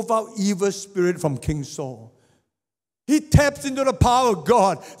drove out evil spirit from King Saul. He taps into the power of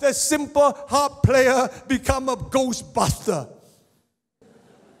God. That simple harp player become a ghostbuster.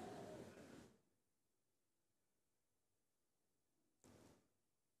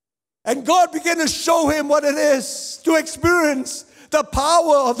 And God began to show him what it is to experience the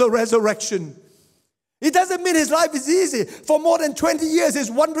power of the resurrection. It doesn't mean his life is easy. For more than 20 years, he's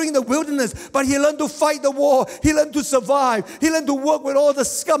wandering in the wilderness, but he learned to fight the war. He learned to survive. He learned to work with all the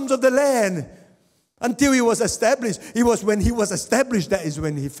scums of the land. until he was established. It was when he was established that is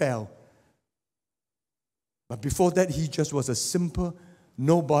when he fell. But before that, he just was a simple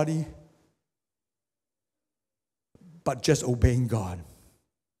nobody, but just obeying God.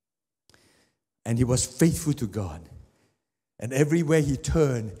 And he was faithful to God. And everywhere he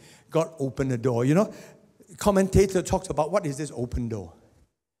turned, God opened the door. You know, commentator talks about what is this open door.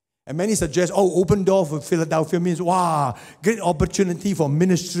 And many suggest, open door for Philadelphia means, wow, great opportunity for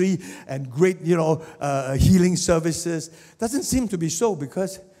ministry and great, healing services. Doesn't seem to be so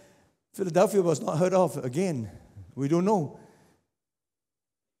because Philadelphia was not heard of again. We don't know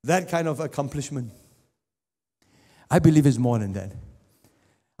that kind of accomplishment. I believe it's more than that.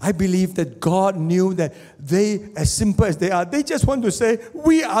 I believe that God knew that they, as simple as they are, they just want to say,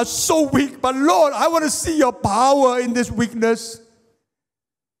 we are so weak, but Lord, I want to see your power in this weakness.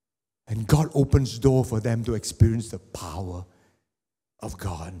 And God opens door for them to experience the power of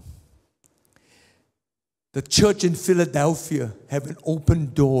God. The church in Philadelphia have an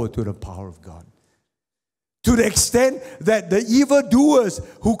open door to the power of God. To the extent that the evildoers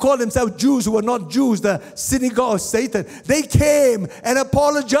who call themselves Jews, who are not Jews, the synagogue of Satan, they came and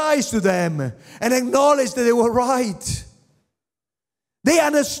apologized to them and acknowledged that they were right. They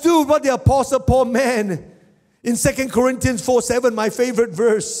understood what the Apostle Paul meant in 2 Corinthians 4:7, my favorite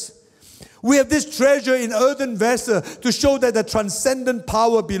verse. We have this treasure in earthen vessel to show that the transcendent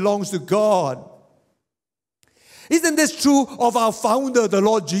power belongs to God. Isn't this true of our founder, the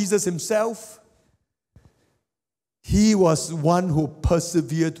Lord Jesus himself? He was one who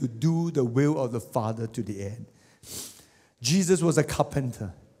persevered to do the will of the Father to the end. Jesus was a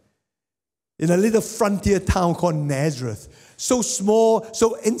carpenter in a little frontier town called Nazareth. So small,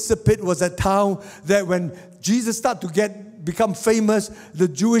 so insipid was that town that when Jesus started to become famous, the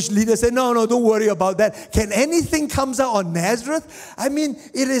Jewish leaders said, no, don't worry about that. Can anything comes out on Nazareth? I mean,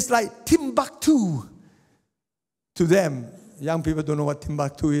 it is like Timbuktu to them. Young people don't know what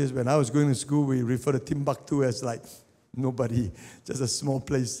Timbuktu is. When I was going to school, we refer to Timbuktu as like nobody, just a small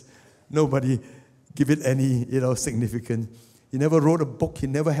place. Nobody give it any, significance. He never wrote a book. He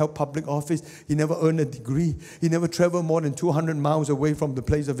never held public office. He never earned a degree. He never traveled more than 200 miles away from the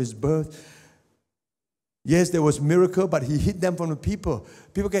place of his birth. Yes, there was miracle, but he hid them from the people.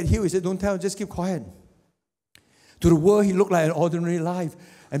 People get healed. He said, don't tell, just keep quiet. To the world, he looked like an ordinary life.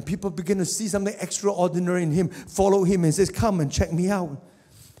 And people begin to see something extraordinary in him, follow him and says, come and check me out.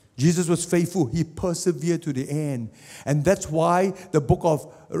 Jesus was faithful. He persevered to the end. And that's why the book of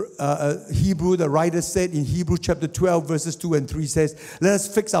Hebrew, the writer said in Hebrews chapter 12, verses 2 and 3 says, let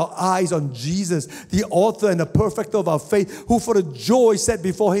us fix our eyes on Jesus, the author and the perfecter of our faith, who for the joy set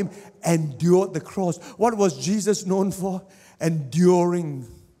before him endured the cross. What was Jesus known for? Enduring.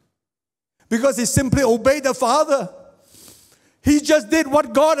 Because he simply obeyed the Father. He just did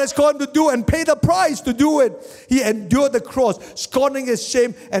what God has called him to do and paid the price to do it. He endured the cross, scorning his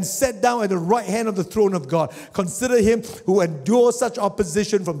shame, and sat down at the right hand of the throne of God. Consider him who endured such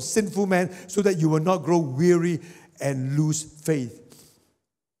opposition from sinful men so that you will not grow weary and lose faith.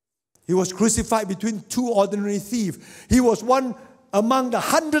 He was crucified between two ordinary thieves. He was one among the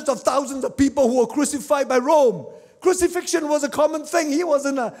hundreds of thousands of people who were crucified by Rome. Crucifixion was a common thing. He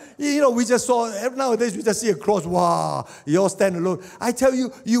wasn't we just saw, nowadays we just see a cross, wow, you all stand alone. I tell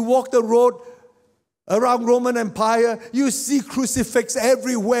you, you walk the road around Roman Empire, you see crucifix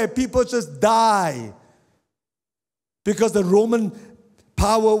everywhere. People just die. Because the Roman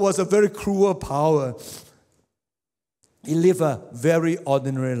power was a very cruel power. He lived a very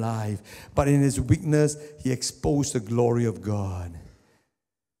ordinary life, but in his weakness, he exposed the glory of God.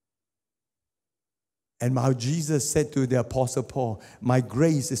 And how Jesus said to the Apostle Paul, my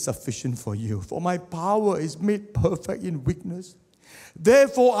grace is sufficient for you, for my power is made perfect in weakness.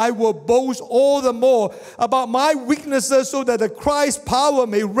 Therefore, I will boast all the more about my weaknesses so that the Christ's power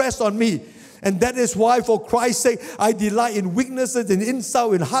may rest on me. And that is why, for Christ's sake, I delight in weaknesses, in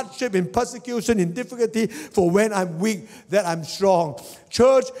insult, in hardship, in persecution, in difficulty. For when I'm weak, that I'm strong.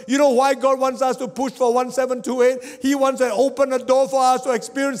 Church, you know why God wants us to push for 1728? He wants to open a door for us to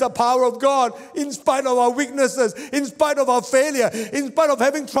experience the power of God in spite of our weaknesses, in spite of our failure, in spite of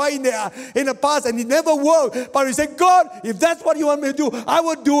having tried in the past and it never worked. But we say, God, if that's what you want me to do, I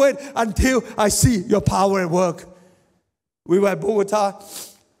will do it until I see your power at work. We were at Bogota.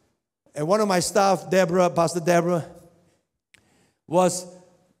 And one of my staff, Pastor Deborah, was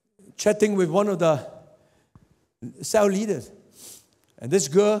chatting with one of the cell leaders. And this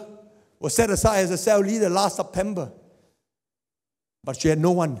girl was set aside as a cell leader last September. But she had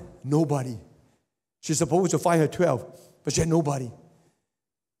nobody. She's supposed to find her 12, but she had nobody.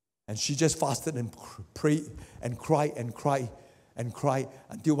 And she just fasted and prayed and cried. And and cried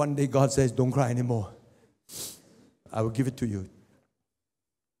until one day God says, don't cry anymore. I will give it to you.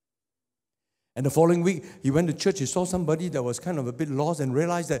 And the following week, he went to church. He saw somebody that was kind of a bit lost and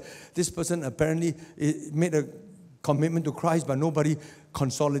realized that this person apparently made a commitment to Christ, but nobody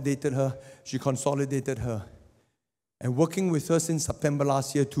consolidated her. She consolidated her. And working with her since September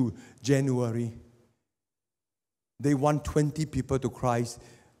last year to January, they won 20 people to Christ,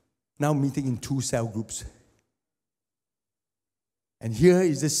 now meeting in 2 cell groups. And here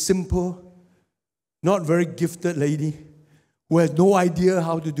is this simple, not very gifted lady who has no idea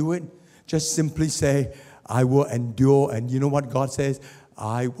how to do it. Just simply say, I will endure. And you know what God says?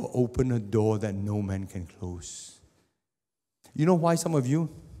 I will open a door that no man can close. You know why some of you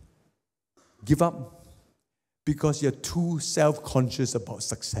give up? Because you're too self-conscious about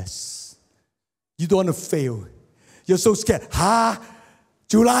success. You don't want to fail. You're so scared.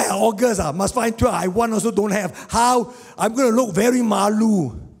 July or August, must find 12. I one also don't have. How? I'm going to look very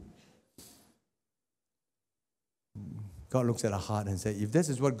malu. God looks at our heart and says, if this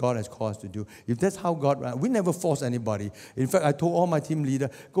is what God has called us to do, if that's how God, we never force anybody. In fact, I told all my team leaders,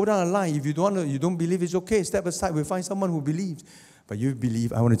 go down the line. If you don't believe, it's okay. Step aside. We'll find someone who believes. But you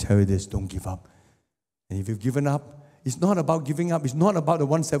believe, I want to tell you this, don't give up. And if you've given up, it's not about giving up. It's not about the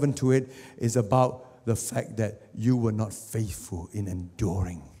 1728. It's about the fact that you were not faithful in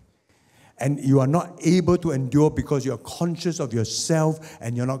enduring. And you are not able to endure because you're conscious of yourself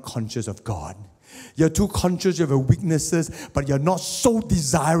and you're not conscious of God. You're too conscious of your weaknesses, but you're not so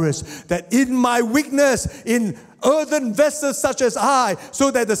desirous that in my weakness, in earthen vessels such as I,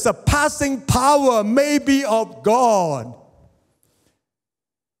 so that the surpassing power may be of God.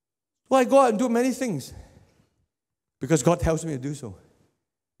 Well, I go out and do many things because God tells me to do so.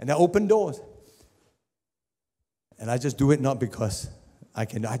 And I open doors. And I just do it not because I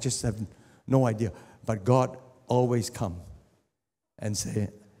just have no idea. But God always come and say,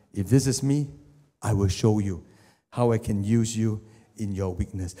 if this is me, I will show you how I can use you in your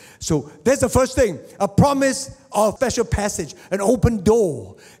weakness. So that's the first thing, a promise of special passage, an open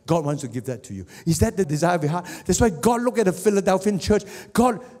door. God wants to give that to you. Is that the desire of your heart? That's why God looked at the Philadelphian church.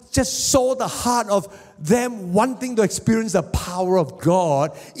 God just saw the heart of them wanting to experience the power of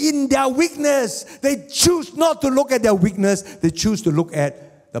God in their weakness. They choose not to look at their weakness. They choose to look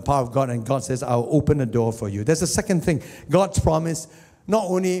at the power of God. And God says, I'll open a door for you. That's the second thing. God's promise, not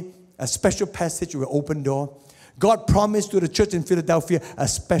only a special passage with an open door, God promised to the church in Philadelphia a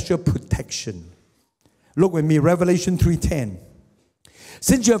special protection. Look with me, Revelation 3:10.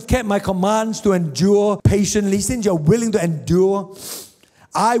 Since you have kept my commands to endure patiently, since you are willing to endure,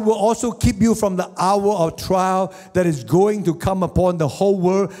 I will also keep you from the hour of trial that is going to come upon the whole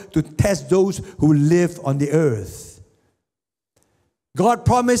world to test those who live on the earth. God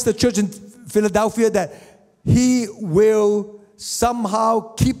promised the church in Philadelphia that He will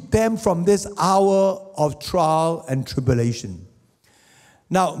somehow keep them from this hour of trial and tribulation.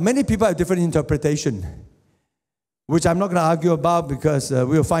 Now, many people have different interpretation, which I'm not going to argue about because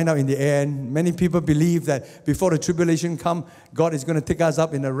we'll find out in the end. Many people believe that before the tribulation comes, God is going to take us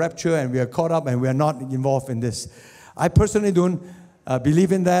up in a rapture and we are caught up and we are not involved in this. I personally don't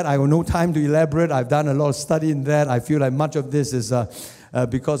believe in that. I have no time to elaborate. I've done a lot of study in that. I feel like much of this is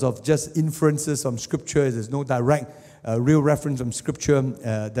because of just inferences from Scripture. There's no direct real reference from Scripture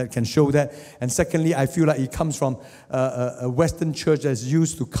that can show that. And secondly, I feel like it comes from a Western church that's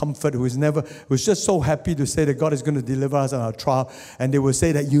used to comfort, who's just so happy to say that God is going to deliver us on our trial. And they will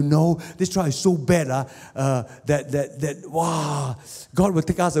say that, this trial is so bad that wow, God will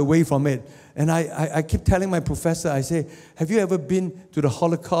take us away from it. And I keep telling my professor, I say, have you ever been to the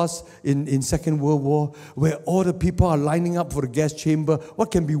Holocaust in Second World War where all the people are lining up for the gas chamber?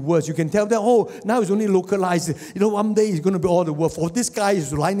 What can be worse? You can tell them, now it's only localized. One day it's going to be all the world. For this guy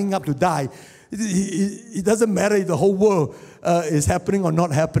is lining up to die. It doesn't matter if the whole world is happening or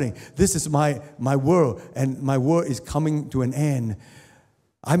not happening. This is my world, and my world is coming to an end.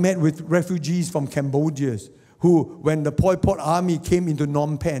 I met with refugees from Cambodia who, when the Pol Pot army came into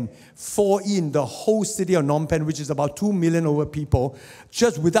Phnom Penh, fall in the whole city of Phnom Penh, which is about 2 million over people,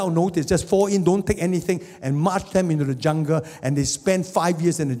 just without notice, just fall in, don't take anything, and march them into the jungle, and they spent 5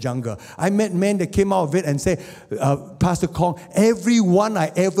 years in the jungle. I met men that came out of it and said, Pastor Khong, everyone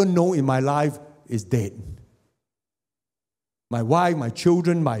I ever know in my life is dead. My wife, my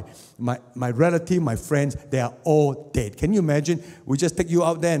children, my relative, my friends, they are all dead. Can you imagine? We just take you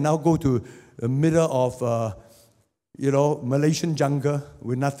out there and now go to the middle of Malaysian jungle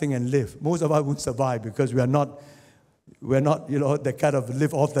with nothing and live. Most of us won't survive because we are not We're not, that kind of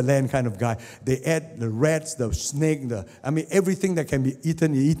live off the land kind of guy. They ate the rats, the snake, everything that can be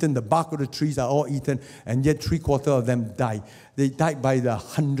eaten. The bark of the trees are all eaten, and yet 3/4 of them died. They died by the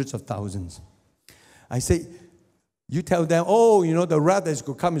hundreds of thousands. I say, you tell them, the wrath that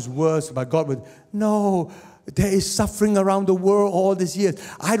could come is worse, but God would. No, there is suffering around the world all these years.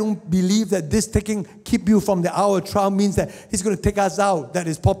 I don't believe that this keep you from the hour of trial means that He's going to take us out. That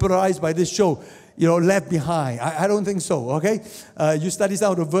is popularized by this show. Left behind. I don't think so, okay? You study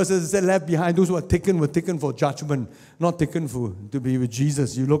some of the verses that say left behind. Those who were taken for judgment, not taken to be with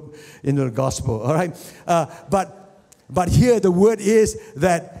Jesus. You look into the gospel, all right? But here the word is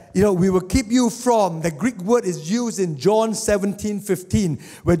that, we will keep you from. The Greek word is used in John 17:15,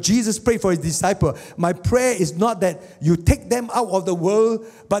 where Jesus prayed for His disciple. My prayer is not that you take them out of the world,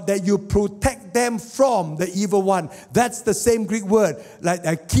 but that you protect them from the evil one. That's the same Greek word. Like,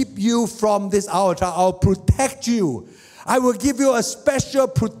 I keep you from this hour. I'll protect you. I will give you a special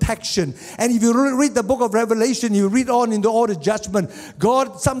protection. And if you read the book of Revelation, you read on into all the judgment.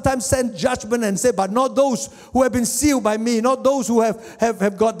 God sometimes sends judgment and say, but not those who have been sealed by me, not those who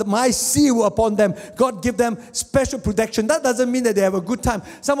have got my seal upon them. God give them special protection. That doesn't mean that they have a good time.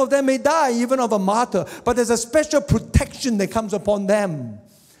 Some of them may die even of a martyr, but there's a special protection that comes upon them.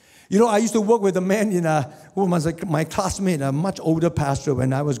 I used to work with a man who was my classmate, a much older pastor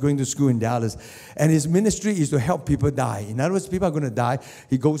when I was going to school in Dallas. And his ministry is to help people die. In other words, people are going to die.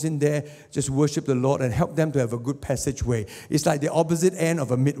 He goes in there, just worship the Lord and help them to have a good passageway. It's like the opposite end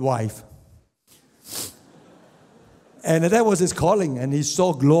of a midwife. And that was his calling. And he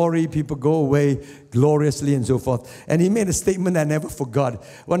saw glory, people go away gloriously and so forth. And he made a statement I never forgot.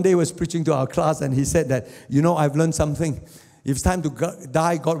 One day he was preaching to our class and he said that, I've learned something. If it's time to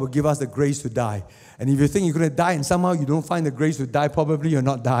die, God will give us the grace to die. And if you think you're going to die and somehow you don't find the grace to die, probably you'll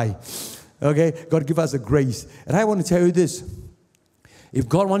not die. Okay? God give us the grace. And I want to tell you this. If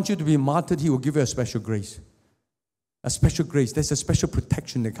God wants you to be martyred, He will give you a special grace. A special grace. There's a special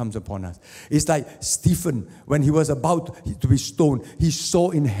protection that comes upon us. It's like Stephen, when he was about to be stoned, he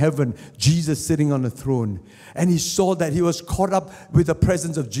saw in heaven Jesus sitting on the throne. And he saw that he was caught up with the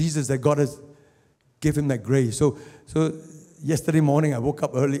presence of Jesus, that God has given him that grace. So yesterday morning, I woke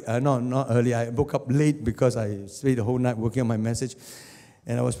up early. Not early. I woke up late because I stayed the whole night working on my message.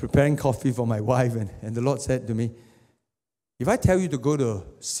 And I was preparing coffee for my wife. And the Lord said to me, if I tell you to go to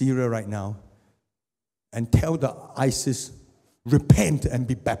Syria right now and tell the ISIS, repent and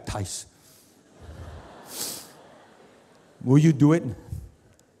be baptized, will you do it?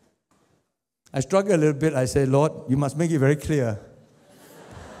 I struggled a little bit. I said, Lord, you must make it very clear.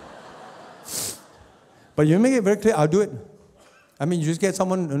 But you make it very clear, I'll do it. You just get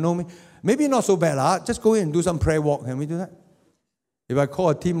someone to know me. Maybe not so bad. Just go in and do some prayer walk. Can we do that? If I call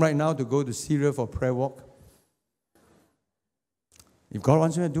a team right now to go to Syria for a prayer walk, if God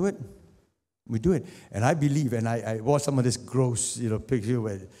wants me to do it, we do it. And I believe, and I watched some of this gross, picture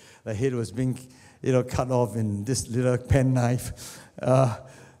where the head was being, cut off in this little pen knife.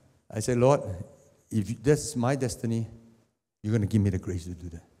 I said, Lord, if that's my destiny, you're going to give me the grace to do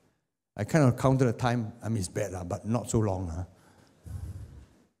that. I kind of counted the time. It's bad, but not so long.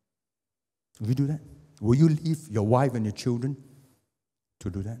 Will you do that? Will you leave your wife and your children to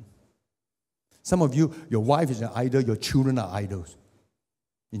do that? Some of you, your wife is an idol, your children are idols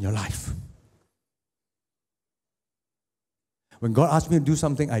in your life. When God asked me to do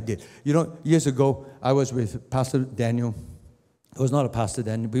something, I did. Years ago, I was with Pastor Daniel. It was not a Pastor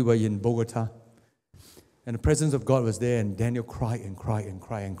Daniel. We were in Bogota. And the presence of God was there, and Daniel cried and cried and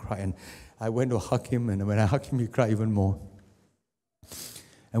cried and cried. And I went to hug him, and when I hugged him, he cried even more.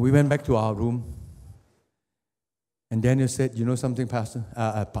 And we went back to our room. And Daniel said, you know something, Pastor?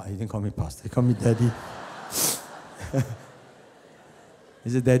 He didn't call me Pastor. He called me Daddy. He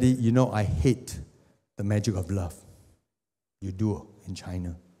said, Daddy, I hate the magic of love. You do in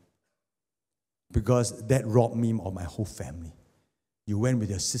China. Because that robbed me of my whole family. You went with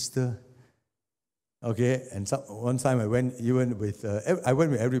your sister. Okay, and one time I went with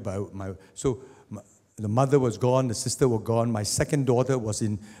everybody. The mother was gone, the sister was gone. My second daughter was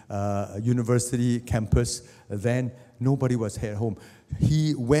in a university campus. Then nobody was at home.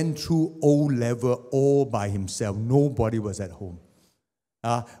 He went through O-level all by himself. Nobody was at home,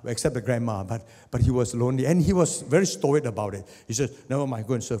 except the grandma. But he was lonely, and he was very stoic about it. He said, "Never mind,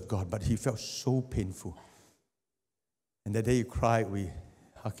 go and serve God." But he felt so painful. And the day he cried, we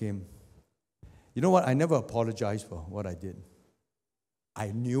hugged him. You know what? I never apologized for what I did. I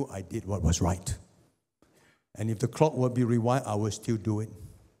knew I did what was right. And if the clock would be rewind, I would still do it.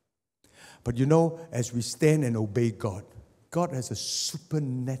 But as we stand and obey God, God has a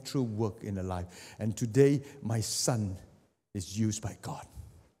supernatural work in their life. And today, my son is used by God.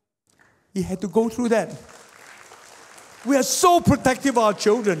 He had to go through that. We are so protective of our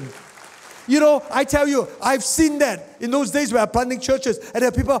children. You know, I tell you, I've seen that in those days where I'm planting churches, and there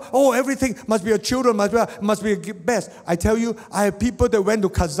are people, oh, everything must be your children, must be best. I tell you, I have people that went to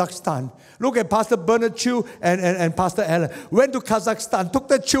Kazakhstan. Look at Pastor Bernard Chu and Pastor Alan. Went to Kazakhstan, took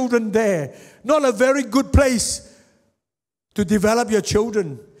their children there. Not a very good place to develop your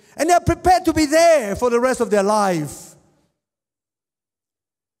children. And they're prepared to be there for the rest of their life.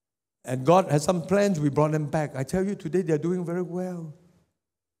 And God has some plans. We brought them back. I tell you, today they're doing very well.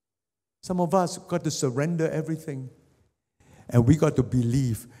 Some of us got to surrender everything. And we got to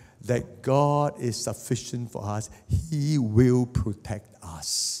believe that God is sufficient for us. He will protect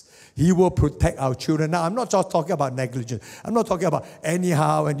us. He will protect our children. Now, I'm not just talking about negligence. I'm not talking about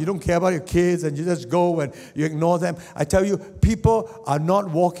anyhow, and you don't care about your kids, and you just go and you ignore them. I tell you, people are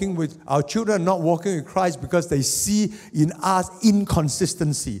not walking with, our children are not walking with Christ because they see in us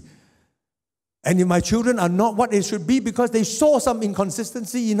inconsistency. And if my children are not what they should be because they saw some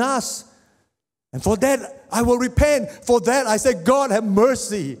inconsistency in us. And for that, I will repent. For that, I say, God, have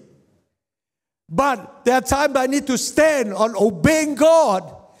mercy. But there are times I need to stand on obeying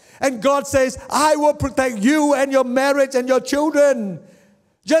God. And God says, I will protect you and your marriage and your children.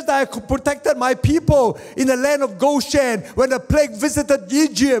 Just like I protected my people in the land of Goshen when the plague visited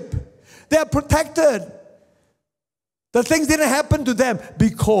Egypt. They are protected. The things didn't happen to them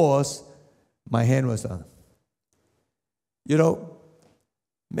because my hand was on. You know,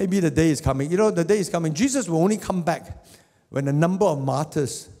 maybe the day is coming. You know, the day is coming. Jesus will only come back when the number of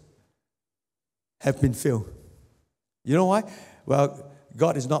martyrs have been filled. You know why? Well,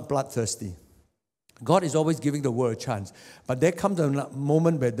 God is not bloodthirsty. God is always giving the world a chance. But there comes a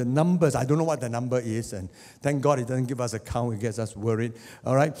moment where the numbers, I don't know what the number is, and thank God He doesn't give us a count, He gets us worried.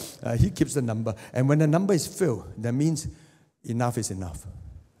 All right? He keeps the number. And when the number is filled, that means enough is enough.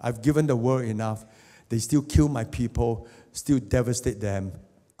 I've given the world enough. They still kill my people, still devastate them.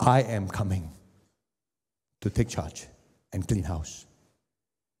 I am coming to take charge and clean house.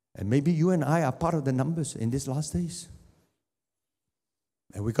 And maybe you and I are part of the numbers in these last days.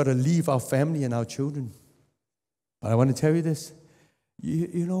 And we've got to leave our family and our children. But I want to tell you this.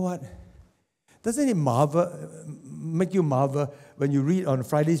 You know what? Doesn't it make you marvel when you read on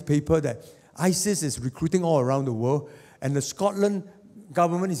Friday's paper that ISIS is recruiting all around the world and the Scotland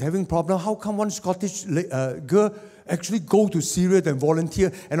government is having problems? How come one Scottish girl actually go to Syria and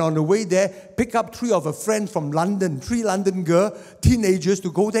volunteer, and on the way there, pick up 3 of her friends from London, 3 London girls, teenagers,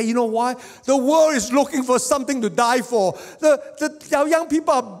 to go there? You know why? The world is looking for something to die for. Our young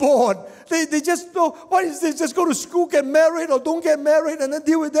people are bored. They just know, what is this? Just go to school, get married, or don't get married, and then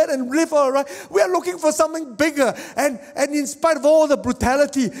deal with that and live all right. We are looking for something bigger. And in spite of all the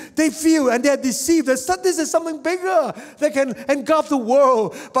brutality, they feel and they are deceived that this is something bigger that can engulf the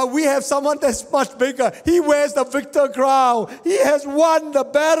world. But we have someone that's much bigger. He wears the victor crown. He has won the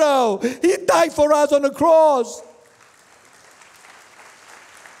battle. He died for us on the cross.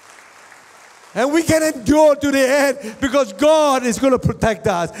 And we can endure to the end because God is going to protect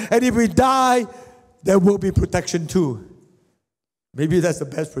us. And if we die, there will be protection too. Maybe that's the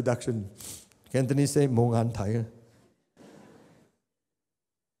best protection. Cantonese say, Mong An Tai.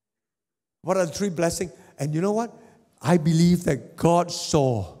 What are the 3 blessings? And you know what? I believe that God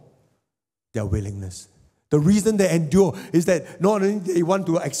saw their willingness. The reason they endure is that not only they want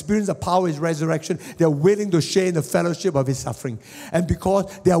to experience the power of His resurrection, they are willing to share in the fellowship of His suffering. And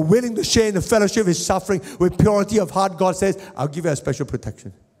because they are willing to share in the fellowship of His suffering with purity of heart, God says, I'll give you a special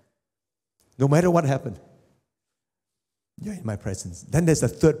protection. No matter what happened, you're in my presence. Then there's the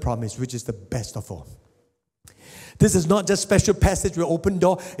 3rd promise, which is the best of all. This is not just special passage with open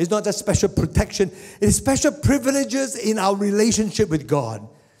door. It's not just special protection. It is special privileges in our relationship with God.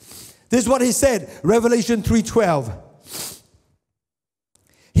 This is what He said, Revelation 3:12.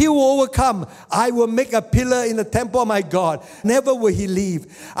 He will overcome. I will make a pillar in the temple of my God. Never will he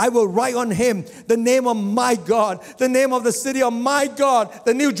leave. I will write on him the name of my God, the name of the city of my God,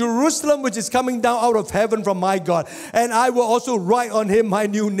 the new Jerusalem which is coming down out of heaven from my God. And I will also write on him my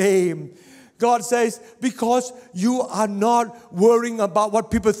new name. God says, because you are not worrying about what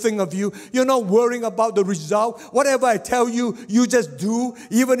people think of you. You're not worrying about the result. Whatever I tell you, you just do.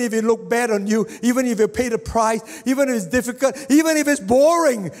 Even if it looks bad on you. Even if you pay the price. Even if it's difficult. Even if it's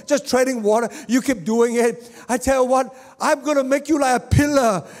boring. Just treading water. You keep doing it. I tell you what, I'm going to make you like a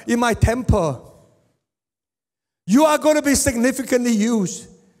pillar in my temple. You are going to be significantly used.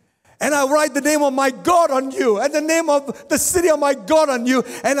 And I write the name of my God on you, and the name of the city of my God on you,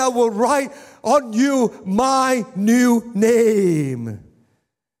 and I will write on you my new name.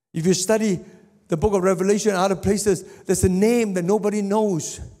 If you study the book of Revelation and other places, there's a name that nobody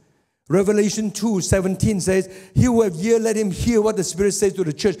knows. Revelation 2:17 says, he who have ear, let him hear what the Spirit says to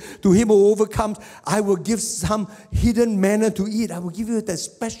the church. To him who overcomes, I will give some hidden manna to eat. I will give you that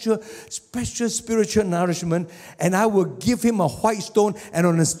special spiritual nourishment. And I will give him a white stone, and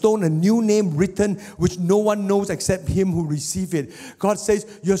on the stone a new name written, which no one knows except him who receives it. God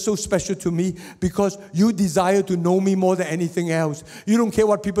says, you're so special to me because you desire to know me more than anything else. You don't care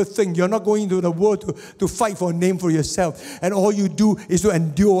what people think. You're not going into the world to fight for a name for yourself. And all you do is to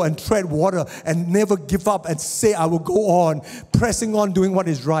endure and tread water and never give up and say, I will go on, pressing on, doing what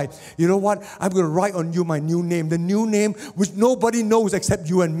is right. You know what? I'm going to write on you my new name, the new name which nobody knows except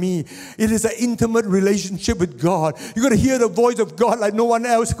you and me. It is an intimate relationship with God. You're going to hear the voice of God like no one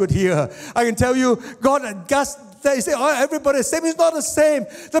else could hear. I can tell you, God and Gus, they say, oh, everybody's the same. It's not the same.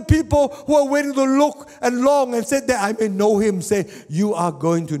 The people who are waiting to look and long and say that I may know him, say, you are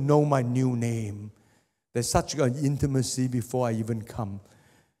going to know my new name. There's such an intimacy before I even come,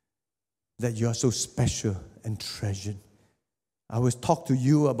 that you are so special and treasured. I will talk to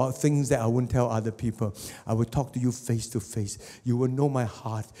you about things that I wouldn't tell other people. I will talk to you face to face. You will know my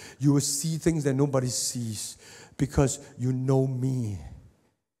heart. You will see things that nobody sees because you know me.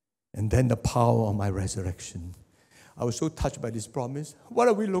 And then the power of my resurrection. I was so touched by this promise. What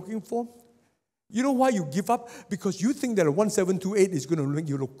are we looking for? You know why you give up? Because you think that a 1728 is going to make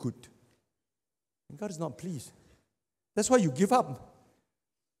you look good. And God is not pleased. That's why you give up.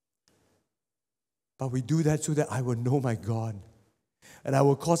 But we do that so that I will know my God. And I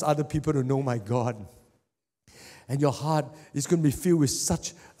will cause other people to know my God. And your heart is going to be filled with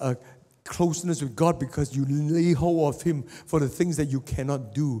such a closeness with God because you lay hold of him for the things that you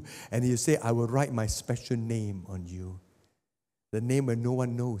cannot do. And he'll say, I will write my special name on you. The name that no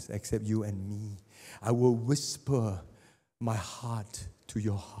one knows except you and me. I will whisper my heart to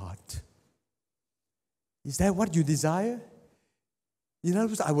your heart. Is that what you desire? In other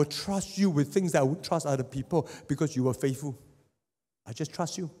words, I will trust you with things that I would trust other people because you were faithful. I just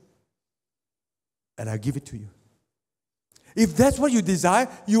trust you. And I give it to you. If that's what you desire,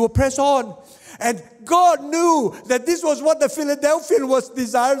 you will press on. And God knew that this was what the Philadelphian was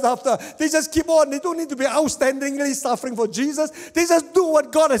desiring after. They just keep on. They don't need to be outstandingly suffering for Jesus. They just do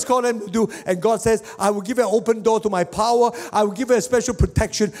what God has called them to do. And God says, I will give you an open door to my power. I will give you a special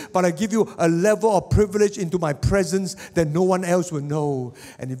protection. But I give you a level of privilege into my presence that no one else will know.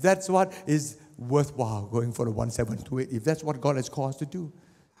 And if that's what is worthwhile going for the 1728, if that's what God has called us to do,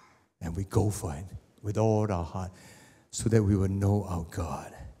 then we go for it with all our heart, so that we will know our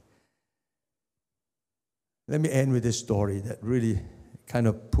God. Let me end with this story that really kind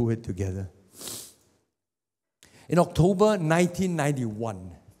of pull it together. In October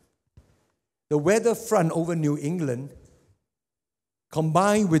 1991, the weather front over New England,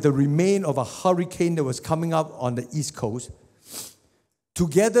 combined with the remain of a hurricane that was coming up on the East Coast,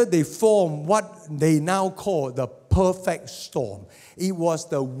 together they formed what they now call the perfect storm. It was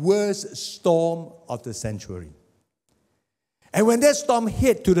the worst storm of the century. And when that storm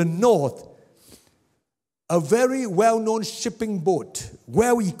hit to the north, a very well-known shipping boat,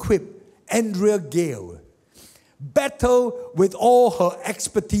 well-equipped, Andrea Gale, battled with all her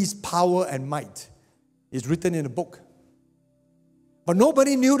expertise, power, and might. It's written in a book. But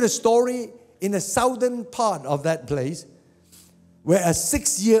nobody knew the story in the southern part of that place, where a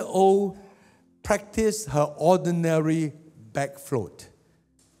 6-year-old practiced her ordinary back float.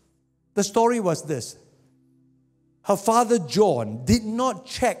 The story was this. Her father, John, did not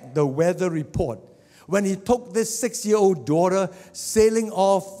check the weather report when he took this 6-year-old daughter sailing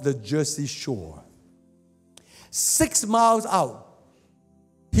off the Jersey shore. 6 miles out,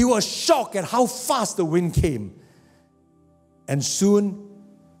 he was shocked at how fast the wind came. And soon,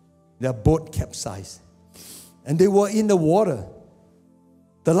 their boat capsized. And they were in the water.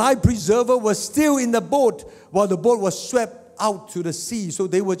 The life preserver was still in the boat while the boat was swept out to the sea. So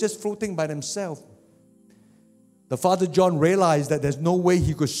they were just floating by themselves. The father John realized that there's no way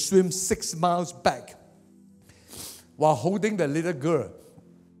he could swim 6 miles back while holding the little girl.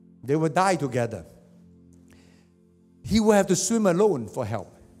 They would die together. He would have to swim alone for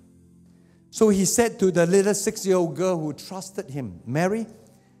help. So he said to the little 6-year-old girl who trusted him, Mary,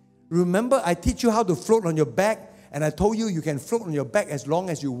 remember I teach you how to float on your back, and I told you you can float on your back as long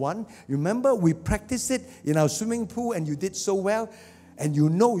as you want. Remember we practiced it in our swimming pool and you did so well. And you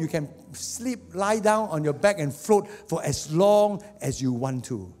know you can lie down on your back and float for as long as you want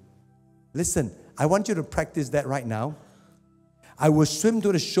to. Listen, I want you to practice that right now. I will swim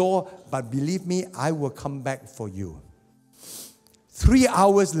to the shore, but believe me, I will come back for you. 3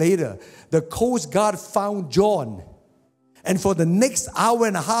 hours later, the Coast Guard found John. And for the next hour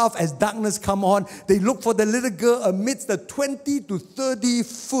and a half, as darkness come on, they look for the little girl amidst the 20 to 30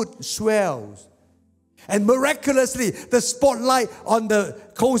 foot swells. And miraculously, the spotlight on the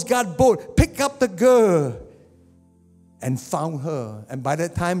Coast Guard boat picked up the girl and found her. And by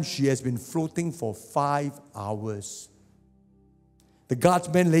that time, she has been floating for 5 hours. The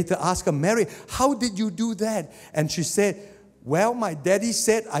guardsman later asked her, Mary, how did you do that? And she said, well, my daddy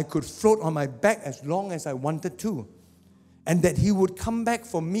said I could float on my back as long as I wanted to, and that he would come back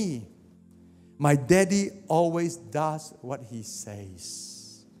for me. My daddy always does what he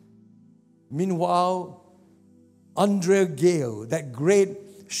says. Meanwhile, Andrea Gale, that great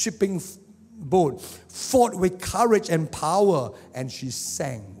shipping boat, fought with courage and power, and she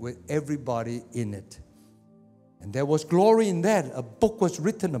sang with everybody in it. And there was glory in that. A book was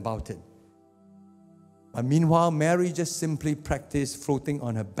written about it. But meanwhile, Mary just simply practiced floating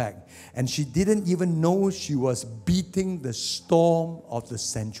on her back. And she didn't even know she was beating the storm of the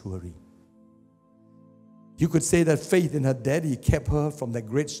sanctuary. You could say that faith in her daddy kept her from that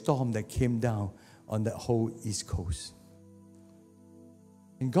great storm that came down on that whole East Coast.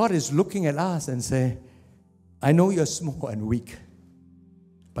 And God is looking at us and saying, I know you're small and weak,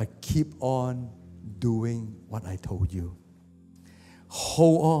 but keep on doing what I told you.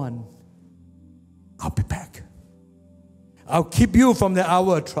 Hold on. I'll be back. I'll keep you from the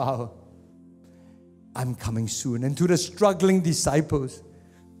hour of trial. I'm coming soon. And to the struggling disciples,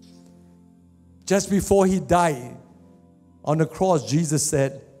 just before he died on the cross, Jesus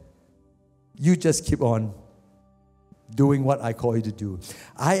said, you just keep on doing what I call you to do.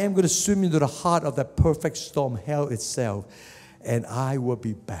 I am going to swim into the heart of that perfect storm, hell itself, and I will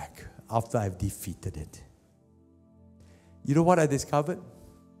be back after I've defeated it. You know what I discovered?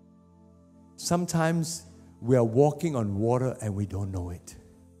 Sometimes we are walking on water and we don't know it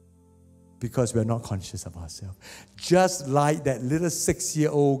because we're not conscious of ourselves. Just like that little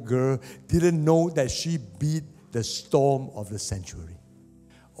 6-year-old girl didn't know that she beat the storm of the sanctuary.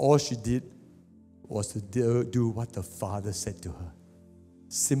 All she did was to do what the Father said to her.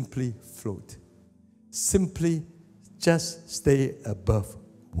 Simply float. Simply just stay above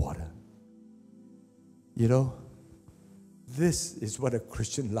water. You know, this is what a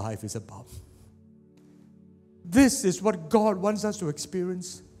Christian life is about. This is what God wants us to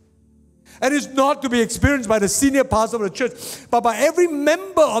experience. And it's not to be experienced by the senior pastor of the church, but by every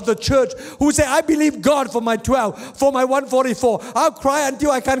member of the church who say, I believe God for my 12, for my 144. I'll cry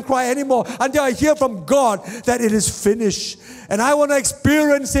until I can't cry anymore, until I hear from God that it is finished. And I want to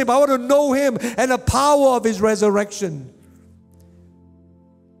experience Him. I want to know Him and the power of His resurrection.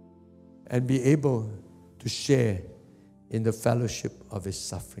 And be able to share in the fellowship of His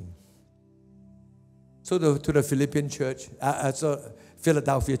suffering. So to the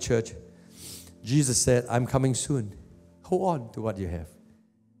Philadelphia church, Jesus said, I'm coming soon. Hold on to what you have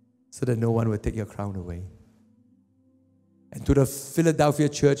so that no one will take your crown away. And to the Philadelphia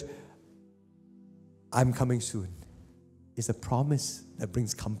church, I'm coming soon. It's a promise that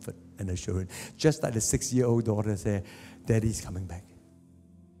brings comfort and assurance. Just like the 6-year-old daughter said, Daddy's coming back.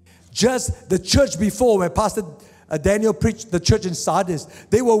 Just the church before where Pastor Daniel preached, the church in Sardis,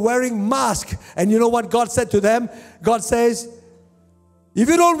 they were wearing masks. And you know what God said to them? God says, if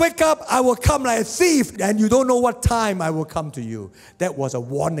you don't wake up, I will come like a thief, and you don't know what time I will come to you. That was a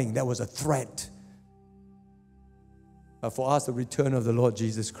warning. That was a threat. But for us, the return of the Lord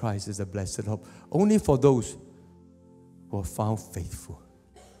Jesus Christ is a blessed hope. Only for those who are found faithful.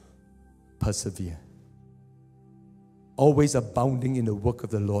 Persevere. Always abounding in the work of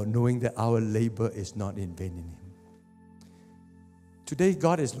the Lord, knowing that our labor is not in vain in Him. Today,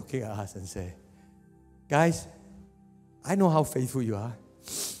 God is looking at us and saying, guys, I know how faithful you are.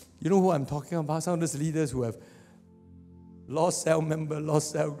 You know who I'm talking about? Some of those leaders who have lost cell member,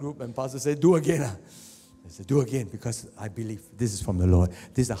 lost cell group, and pastor said, do again. I said, do again, because I believe this is from the Lord.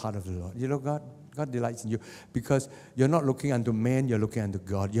 This is the heart of the Lord. You know, God delights in you because you're not looking unto man, you're looking unto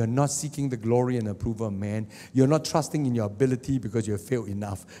God. You're not seeking the glory and approval of man. You're not trusting in your ability because you have failed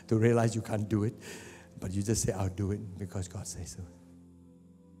enough to realize you can't do it. But you just say, I'll do it because God says so.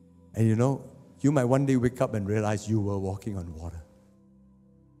 And you know, you might one day wake up and realize you were walking on water.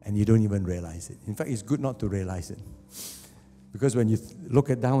 And you don't even realize it. In fact, it's good not to realize it. Because when you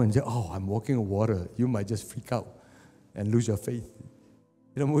look it down and say, oh, I'm walking on water, you might just freak out and lose your faith.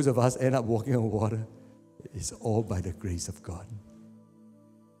 You know, most of us end up walking on water. It's all by the grace of God.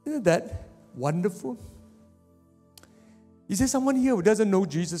 Isn't that wonderful? Is there someone here who doesn't know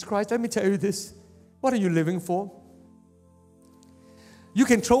Jesus Christ? Let me tell you this. What are you living for? You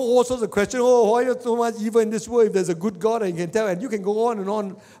can throw all sorts of questions. Oh, why is so much evil in this world if there's a good God? And you can tell, and you can go on and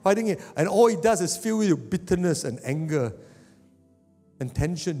on fighting it. And all it does is fill you with bitterness and anger and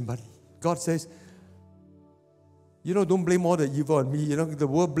tension. But God says, don't blame all the evil on me. The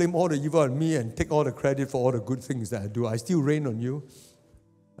world blame all the evil on me and take all the credit for all the good things that I do. I still rain on you.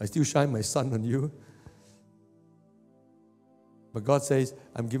 I still shine my sun on you. But God says,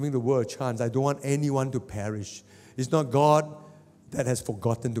 I'm giving the world a chance. I don't want anyone to perish. It's not God that has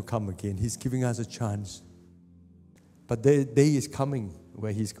forgotten to come again. He's giving us a chance. But the day is coming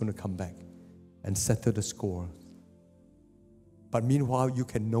where He's going to come back and settle the score. But meanwhile, you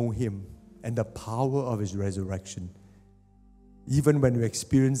can know Him and the power of His resurrection. Even when you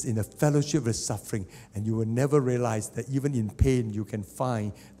experience in the fellowship of suffering, and you will never realize that even in pain, you can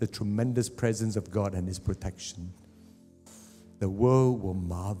find the tremendous presence of God and His protection. The world will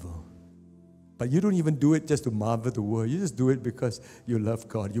marvel. But you don't even do it just to marvel the world. You just do it because you love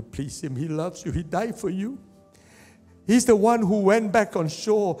God. You please Him. He loves you. He died for you. He's the one who went back on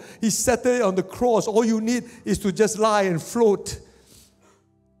shore. He settled it on the cross. All you need is to just lie and float.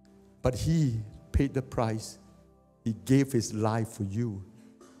 But He paid the price. He gave His life for you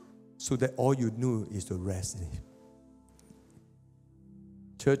so that all you knew is to rest in Him.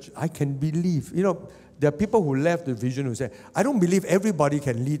 Church, I can believe. There are people who left the vision who say, I don't believe everybody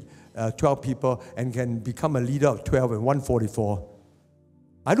can lead 12 people and can become a leader of 12 and 144.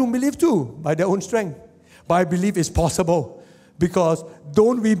 I don't believe too, by their own strength. But I believe it's possible. Because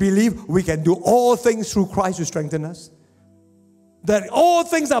don't we believe we can do all things through Christ who strengthens us? That all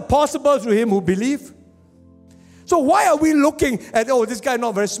things are possible through Him who believe? So why are we looking at, this guy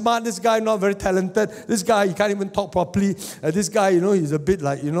not very smart, this guy not very talented, this guy, he can't even talk properly, this guy, he's a bit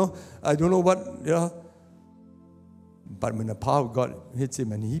like, I don't know what, But when the power of God hits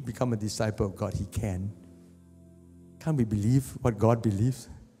him and he becomes a disciple of God, he can. Can't we believe what God believes?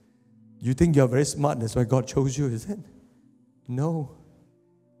 You think you're very smart, that's why God chose you, is it? No.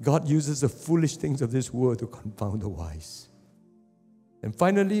 God uses the foolish things of this world to confound the wise. And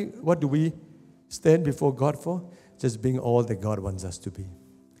finally, what do we stand before God for? Just being all that God wants us to be.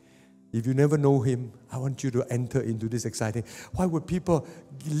 If you never know Him, I want you to enter into this exciting. Why would people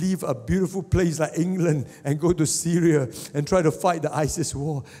leave a beautiful place like England and go to Syria and try to fight the ISIS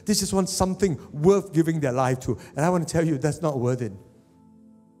war? They just want something worth giving their life to. And I want to tell you, that's not worth it.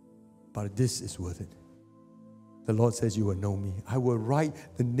 But this is worth it. The Lord says, you will know me. I will write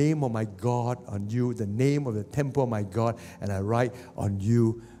the name of my God on you, the name of the temple of my God, and I write on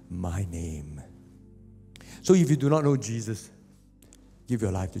you my name. So if you do not know Jesus, give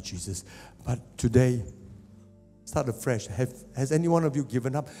your life to Jesus. But today, start afresh. Has any one of you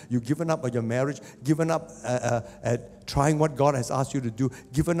given up? You've given up on your marriage, given up at trying what God has asked you to do,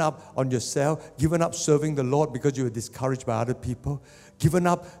 given up on yourself, given up serving the Lord because you were discouraged by other people, given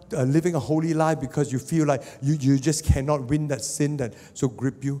up living a holy life because you feel like you just cannot win that sin that so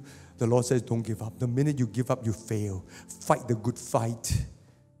grip you. The Lord says, don't give up. The minute you give up, you fail. Fight the good fight.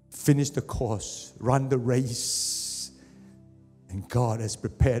 Finish the course. Run the race. And God has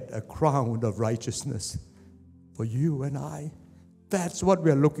prepared a crown of righteousness for you and I. That's what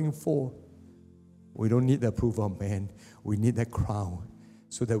we're looking for. We don't need the approval of man. We need that crown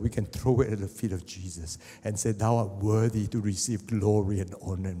so that we can throw it at the feet of Jesus and say, thou art worthy to receive glory and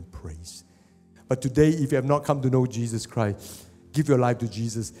honor and praise. But today, if you have not come to know Jesus Christ, give your life to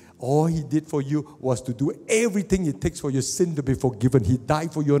Jesus. All He did for you was to do everything it takes for your sin to be forgiven. He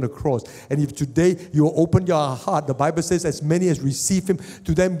died for you on the cross. And if today you open your heart, the Bible says, as many as receive Him,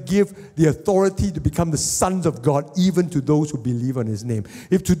 to them give the authority to become the sons of God, even to those who believe on His name.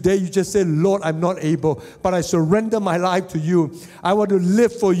 If today you just say, Lord, I'm not able, but I surrender my life to you. I want to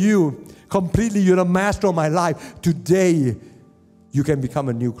live for you completely. You're the master of my life. Today, you can become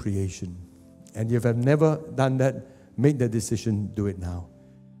a new creation. And if I've never done that, make the decision, do it now.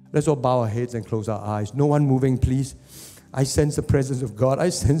 Let's all bow our heads and close our eyes. No one moving, please. I sense the presence of God. I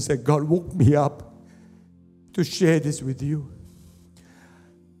sense that God woke me up to share this with you.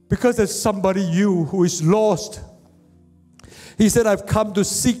 Because there's somebody who is lost. He said, I've come to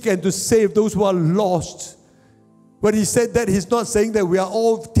seek and to save those who are lost. When He said that, He's not saying that we are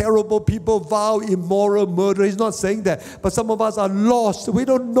all terrible people, vile, immoral, murderers. He's not saying that. But some of us are lost. We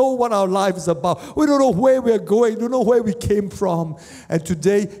don't know what our life is about. We don't know where we're going. We don't know where we came from. And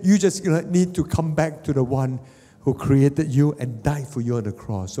today, you just need to come back to the one who created you and died for you on the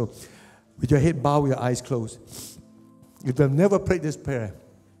cross. So, with your head bowed, your eyes closed. If you have never prayed this prayer,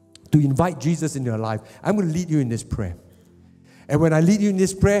 to invite Jesus in your life, I'm going to lead you in this prayer. And when I lead you in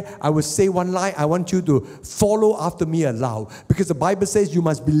this prayer, I will say one line. I want you to follow after me aloud. Because the Bible says you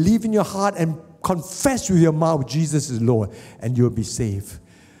must believe in your heart and confess with your mouth Jesus is Lord, and you'll be saved.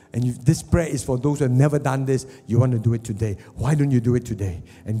 And this prayer is for those who have never done this. You want to do it today. Why don't you do it today?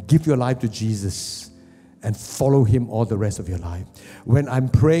 And give your life to Jesus and follow Him all the rest of your life. When I'm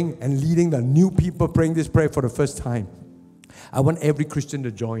praying and leading the new people praying this prayer for the first time, I want every Christian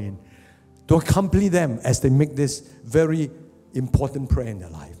to join in, to accompany them as they make this very important prayer in their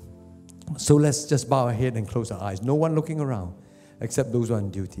life. So let's just bow our head and close our eyes. No one looking around except those who are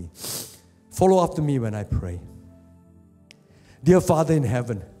on duty. Follow after me when I pray. Dear Father in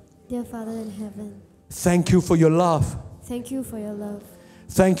heaven, Dear Father in heaven, thank you for your love. thank you for your love.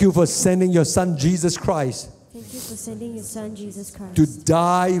 Thank you for sending your Son, Jesus Christ, Thank you for sending your Son, Jesus Christ, to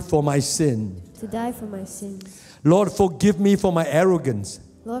die for my sin. to die for my sins. Lord, forgive me for my arrogance.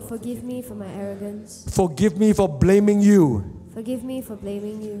 Lord, forgive me for my arrogance. Forgive me for blaming you Forgive me for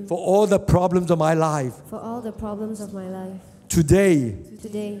blaming you for all the problems of my life. for all the problems of my life. Today,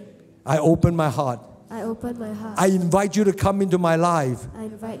 Today, I open my heart. I open my heart. I invite you to come into my life, I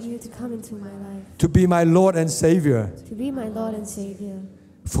invite you to come into my life, to be my Lord and Savior. to be my Lord and Savior.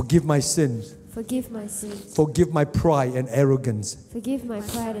 Forgive my sins. Forgive my sins. Forgive my pride and arrogance. Forgive my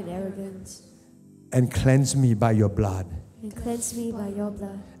pride and arrogance. And cleanse me by your blood. And cleanse me by your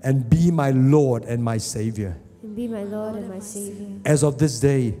blood. And be my Lord and my Savior. And be my Lord and my Savior. As of this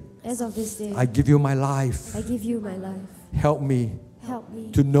day, As of this day, I give you my life. I give you my life. Help me Help me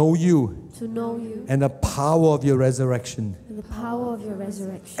to know you to know you and the power of your resurrection, and the power of your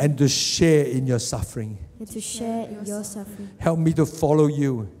resurrection, and to share in your suffering. and to share in your suffering. Help me to follow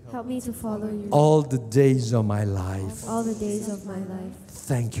you Help me to follow you all the days of my life. all the days of my life.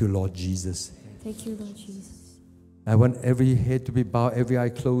 Thank you, Lord Jesus. Thank you, Lord Jesus. I want every head to be bowed, every eye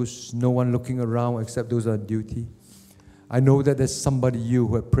closed, no one looking around except those on duty. I know that there's somebody you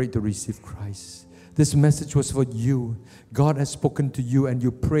who have prayed to receive Christ. This message was for you. God has spoken to you and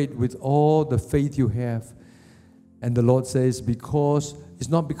you prayed with all the faith you have. And the Lord says, because it's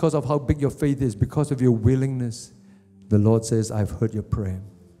not because of how big your faith is, because of your willingness. The Lord says, I've heard your prayer.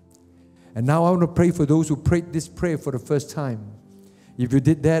 And now I want to pray for those who prayed this prayer for the first time. If you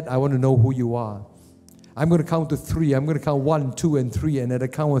did that, I want to know who you are. I'm going to count to 3. I'm going to count 1, 2, and 3. And at the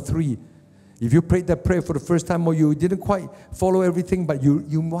count of 3, if you prayed that prayer for the first time or you didn't quite follow everything, but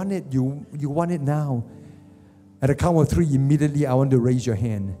you want it, you want it now. At the count of 3, immediately I want to raise your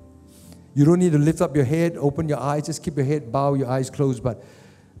hand. You don't need to lift up your head, open your eyes, just keep your head bowed, your eyes closed. But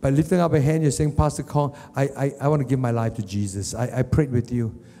by lifting up your hand, you're saying, Pastor Khong, I want to give my life to Jesus. I prayed with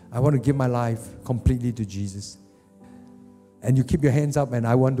you. I want to give my life completely to Jesus. And you keep your hands up and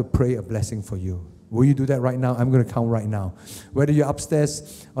I want to pray a blessing for you. Will you do that right now? I'm going to count right now. Whether you're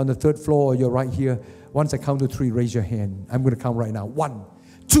upstairs on the 3rd floor or you're right here, once I count to 3, raise your hand. I'm going to count right now. 1,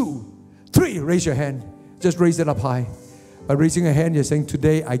 2, 3, raise your hand. Just raise it up high. By raising your hand, you're saying,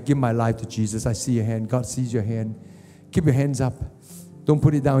 today I give my life to Jesus. I see your hand. God sees your hand. Keep your hands up. Don't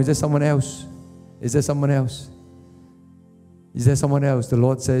put it down. Is there someone else? Is there someone else? Is there someone else? The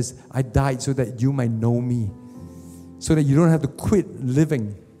Lord says, I died so that you might know me. So that you don't have to quit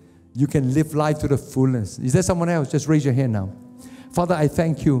living. You can live life to the fullness. Is there someone else? Just raise your hand now. Father, I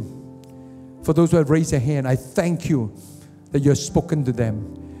thank you for those who have raised their hand. I thank you that you have spoken to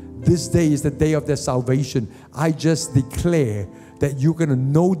them. This day is the day of their salvation. I just declare that you're going to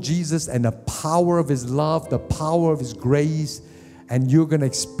know Jesus and the power of His love, the power of His grace, and you're going to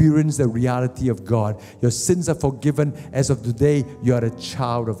experience the reality of God. Your sins are forgiven. As of today, you are a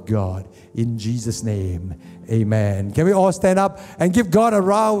child of God. In Jesus' name, amen. Can we all stand up and give God a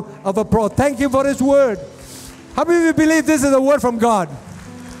round of applause? Thank you for this word. How many of you believe this is a word from God?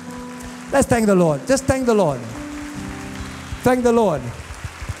 Let's thank the Lord. Just thank the Lord. Thank the Lord.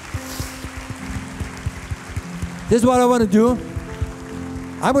 This is what I want to do.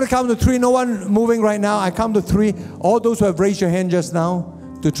 I'm going to count to 3. No one moving right now. I count to 3. All those who have raised your hand just now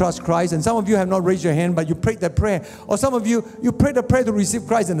to trust Christ. And some of you have not raised your hand, but you prayed that prayer. Or some of you prayed the prayer to receive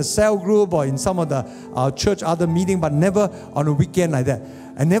Christ in a cell group or in some of the church other meeting, but never on a weekend like that.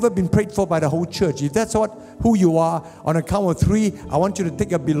 And never been prayed for by the whole church. If that's who you are, on a count of 3, I want you to take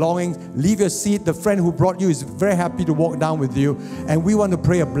your belongings, leave your seat. The friend who brought you is very happy to walk down with you. And we want to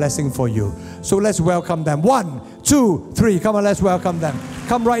pray a blessing for you. So let's welcome them. 1, 2, 3. Come on, let's welcome them.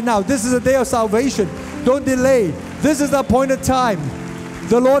 Come right now. This is a day of salvation. Don't delay. This is the appointed time.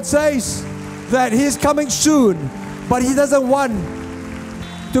 The Lord says that He is coming soon, but He doesn't want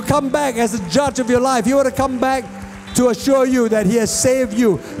to come back as a judge of your life. He wants to come back to assure you that He has saved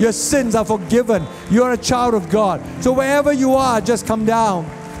you. Your sins are forgiven. You are a child of God. So wherever you are, just come down.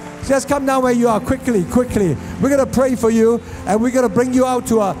 Just come down where you are quickly, quickly. We're going to pray for you and we're going to bring you out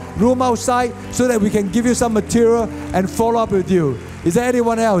to a room outside so that we can give you some material and follow up with you. Is there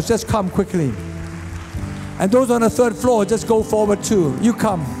anyone else? Just come quickly. And those on the third floor, just go forward too. You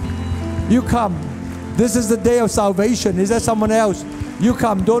come. You come. This is the day of salvation. Is there someone else? You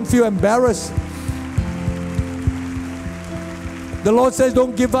come. Don't feel embarrassed. The Lord says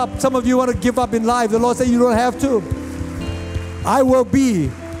don't give up. Some of you want to give up in life. The Lord says you don't have to. I will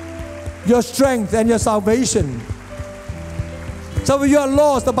be your strength and your salvation. Some of you are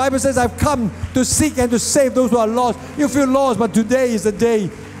lost. The Bible says I've come to seek and to save those who are lost. You feel lost, but today is the day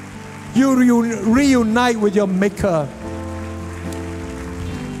you reunite with your Maker.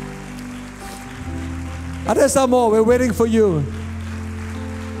 Are there some more? We're waiting for you.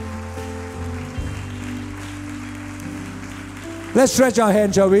 Let's stretch our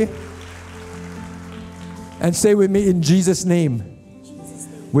hand, shall we? And say with me, in Jesus' name,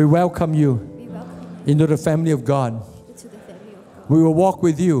 we welcome you into the family of God. We will walk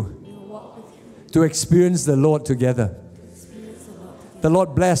with you to experience the Lord together. The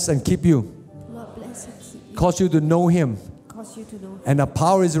Lord bless and keep you. Cause you to know Him. And the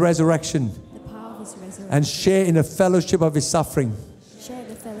power of His resurrection. And share in the fellowship of His suffering.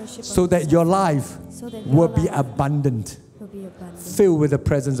 So that your life will be abundant. Filled with the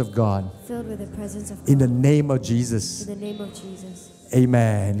presence of God. In the name of Jesus.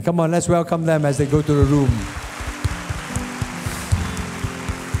 Amen. Come on, let's welcome them as they go to the room.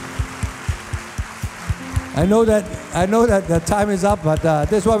 I know that the time is up, but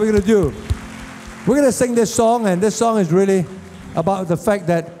this is what we're going to do. We're going to sing this song, and this song is really about the fact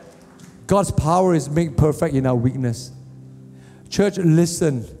that God's power is made perfect in our weakness. Church,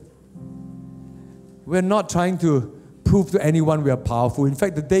 listen. We're not trying to prove to anyone we are powerful. In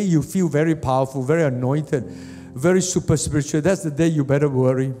fact, the day you feel very powerful, very anointed, very super spiritual, that's the day you better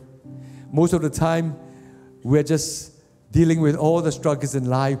worry. Most of the time, we're just dealing with all the struggles in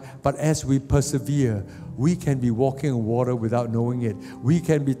life, but as we persevere, we can be walking on water without knowing it. We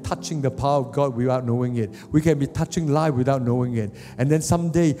can be touching the power of God without knowing it. We can be touching life without knowing it. And then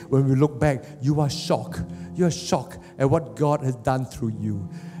someday, when we look back, you are shocked. You're shocked at what God has done through you.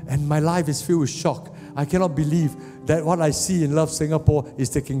 And my life is filled with shock. I cannot believe that what I see in Love Singapore is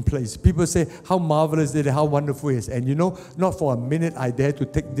taking place. People say how marvelous it is, how wonderful it is. And you know, not for a minute I dare to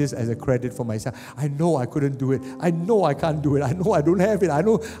take this as a credit for myself. I know I couldn't do it. I know I can't do it. I know I don't have it. I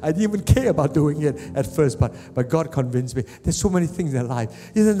know I didn't even care about doing it at first. But God convinced me. There's so many things in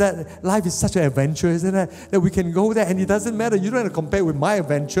life. Isn't that life is such an adventure? Isn't that we can go there and it doesn't matter. You don't have to compare with my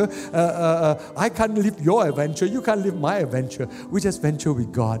adventure. I can't live your adventure. You can't live my adventure. We just venture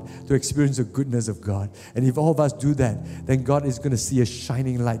with God to experience the goodness of God. And if all of us do that, then God is going to see a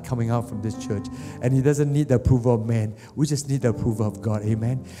shining light coming out from this church. And He doesn't need the approval of man. We just need the approval of God.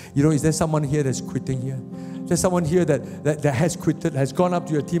 Amen. You know, is there someone here that's quitting here? There's someone here that has quitted, has gone up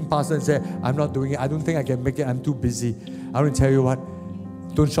to your team pastor and said, I'm not doing it. I don't think I can make it. I'm too busy. I want to tell you what,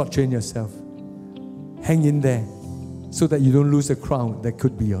 don't shortchange yourself. Hang in there so that you don't lose the crown that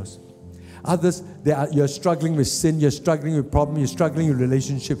could be yours. Others, you're struggling with sin, you're struggling with problems, you're struggling with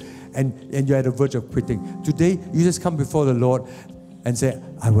relationship, and you're at the verge of quitting. Today, you just come before the Lord and say,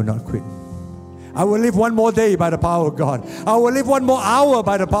 I will not quit. I will live one more day by the power of God. I will live one more hour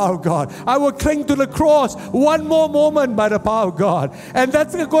by the power of God. I will cling to the cross one more moment by the power of God. And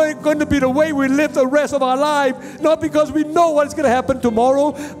that's going to be the way we live the rest of our life. Not because we know what's going to happen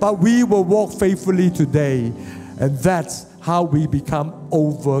tomorrow, but we will walk faithfully today. And that's how we become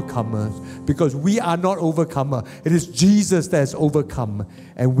overcomers. Because we are not overcomer. It is Jesus that has overcome.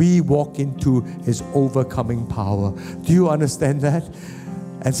 And we walk into His overcoming power. Do you understand that?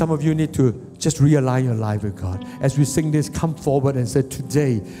 And some of you need to just realign your life with God. As we sing this, come forward and say,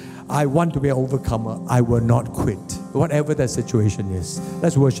 today, I want to be an overcomer. I will not quit. Whatever that situation is.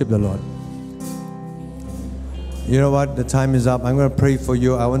 Let's worship the Lord. You know what? The time is up. I'm going to pray for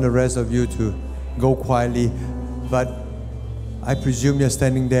you. I want the rest of you to go quietly. But I presume you're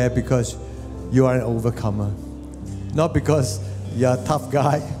standing there because you are an overcomer. Not because you're a tough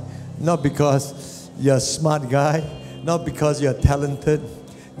guy. Not because you're a smart guy. Not because you're talented.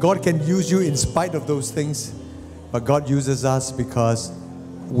 God can use you in spite of those things. But God uses us because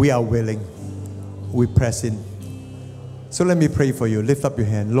we are willing. We press in. So let me pray for you. Lift up your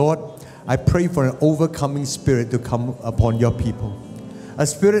hand. Lord, I pray for an overcoming spirit to come upon your people. A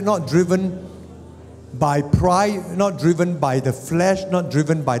spirit not driven by pride, not driven by the flesh, not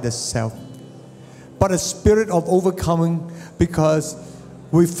driven by the self, but a spirit of overcoming because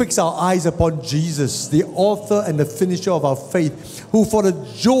we fix our eyes upon Jesus, the author and the finisher of our faith, who for the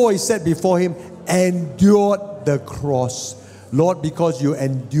joy set before Him endured the cross. Lord, because you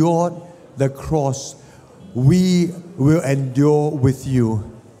endured the cross, we will endure with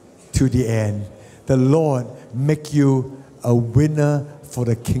you to the end. The Lord make you a winner for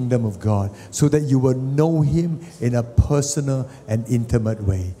the kingdom of God, so that you will know Him in a personal and intimate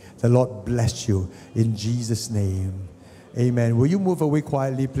way. The Lord bless you in Jesus' name. Amen. Will you move away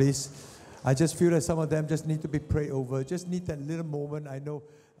quietly, please? I just feel that some of them just need to be prayed over. Just need that little moment. I know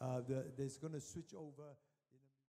there's going to switch over.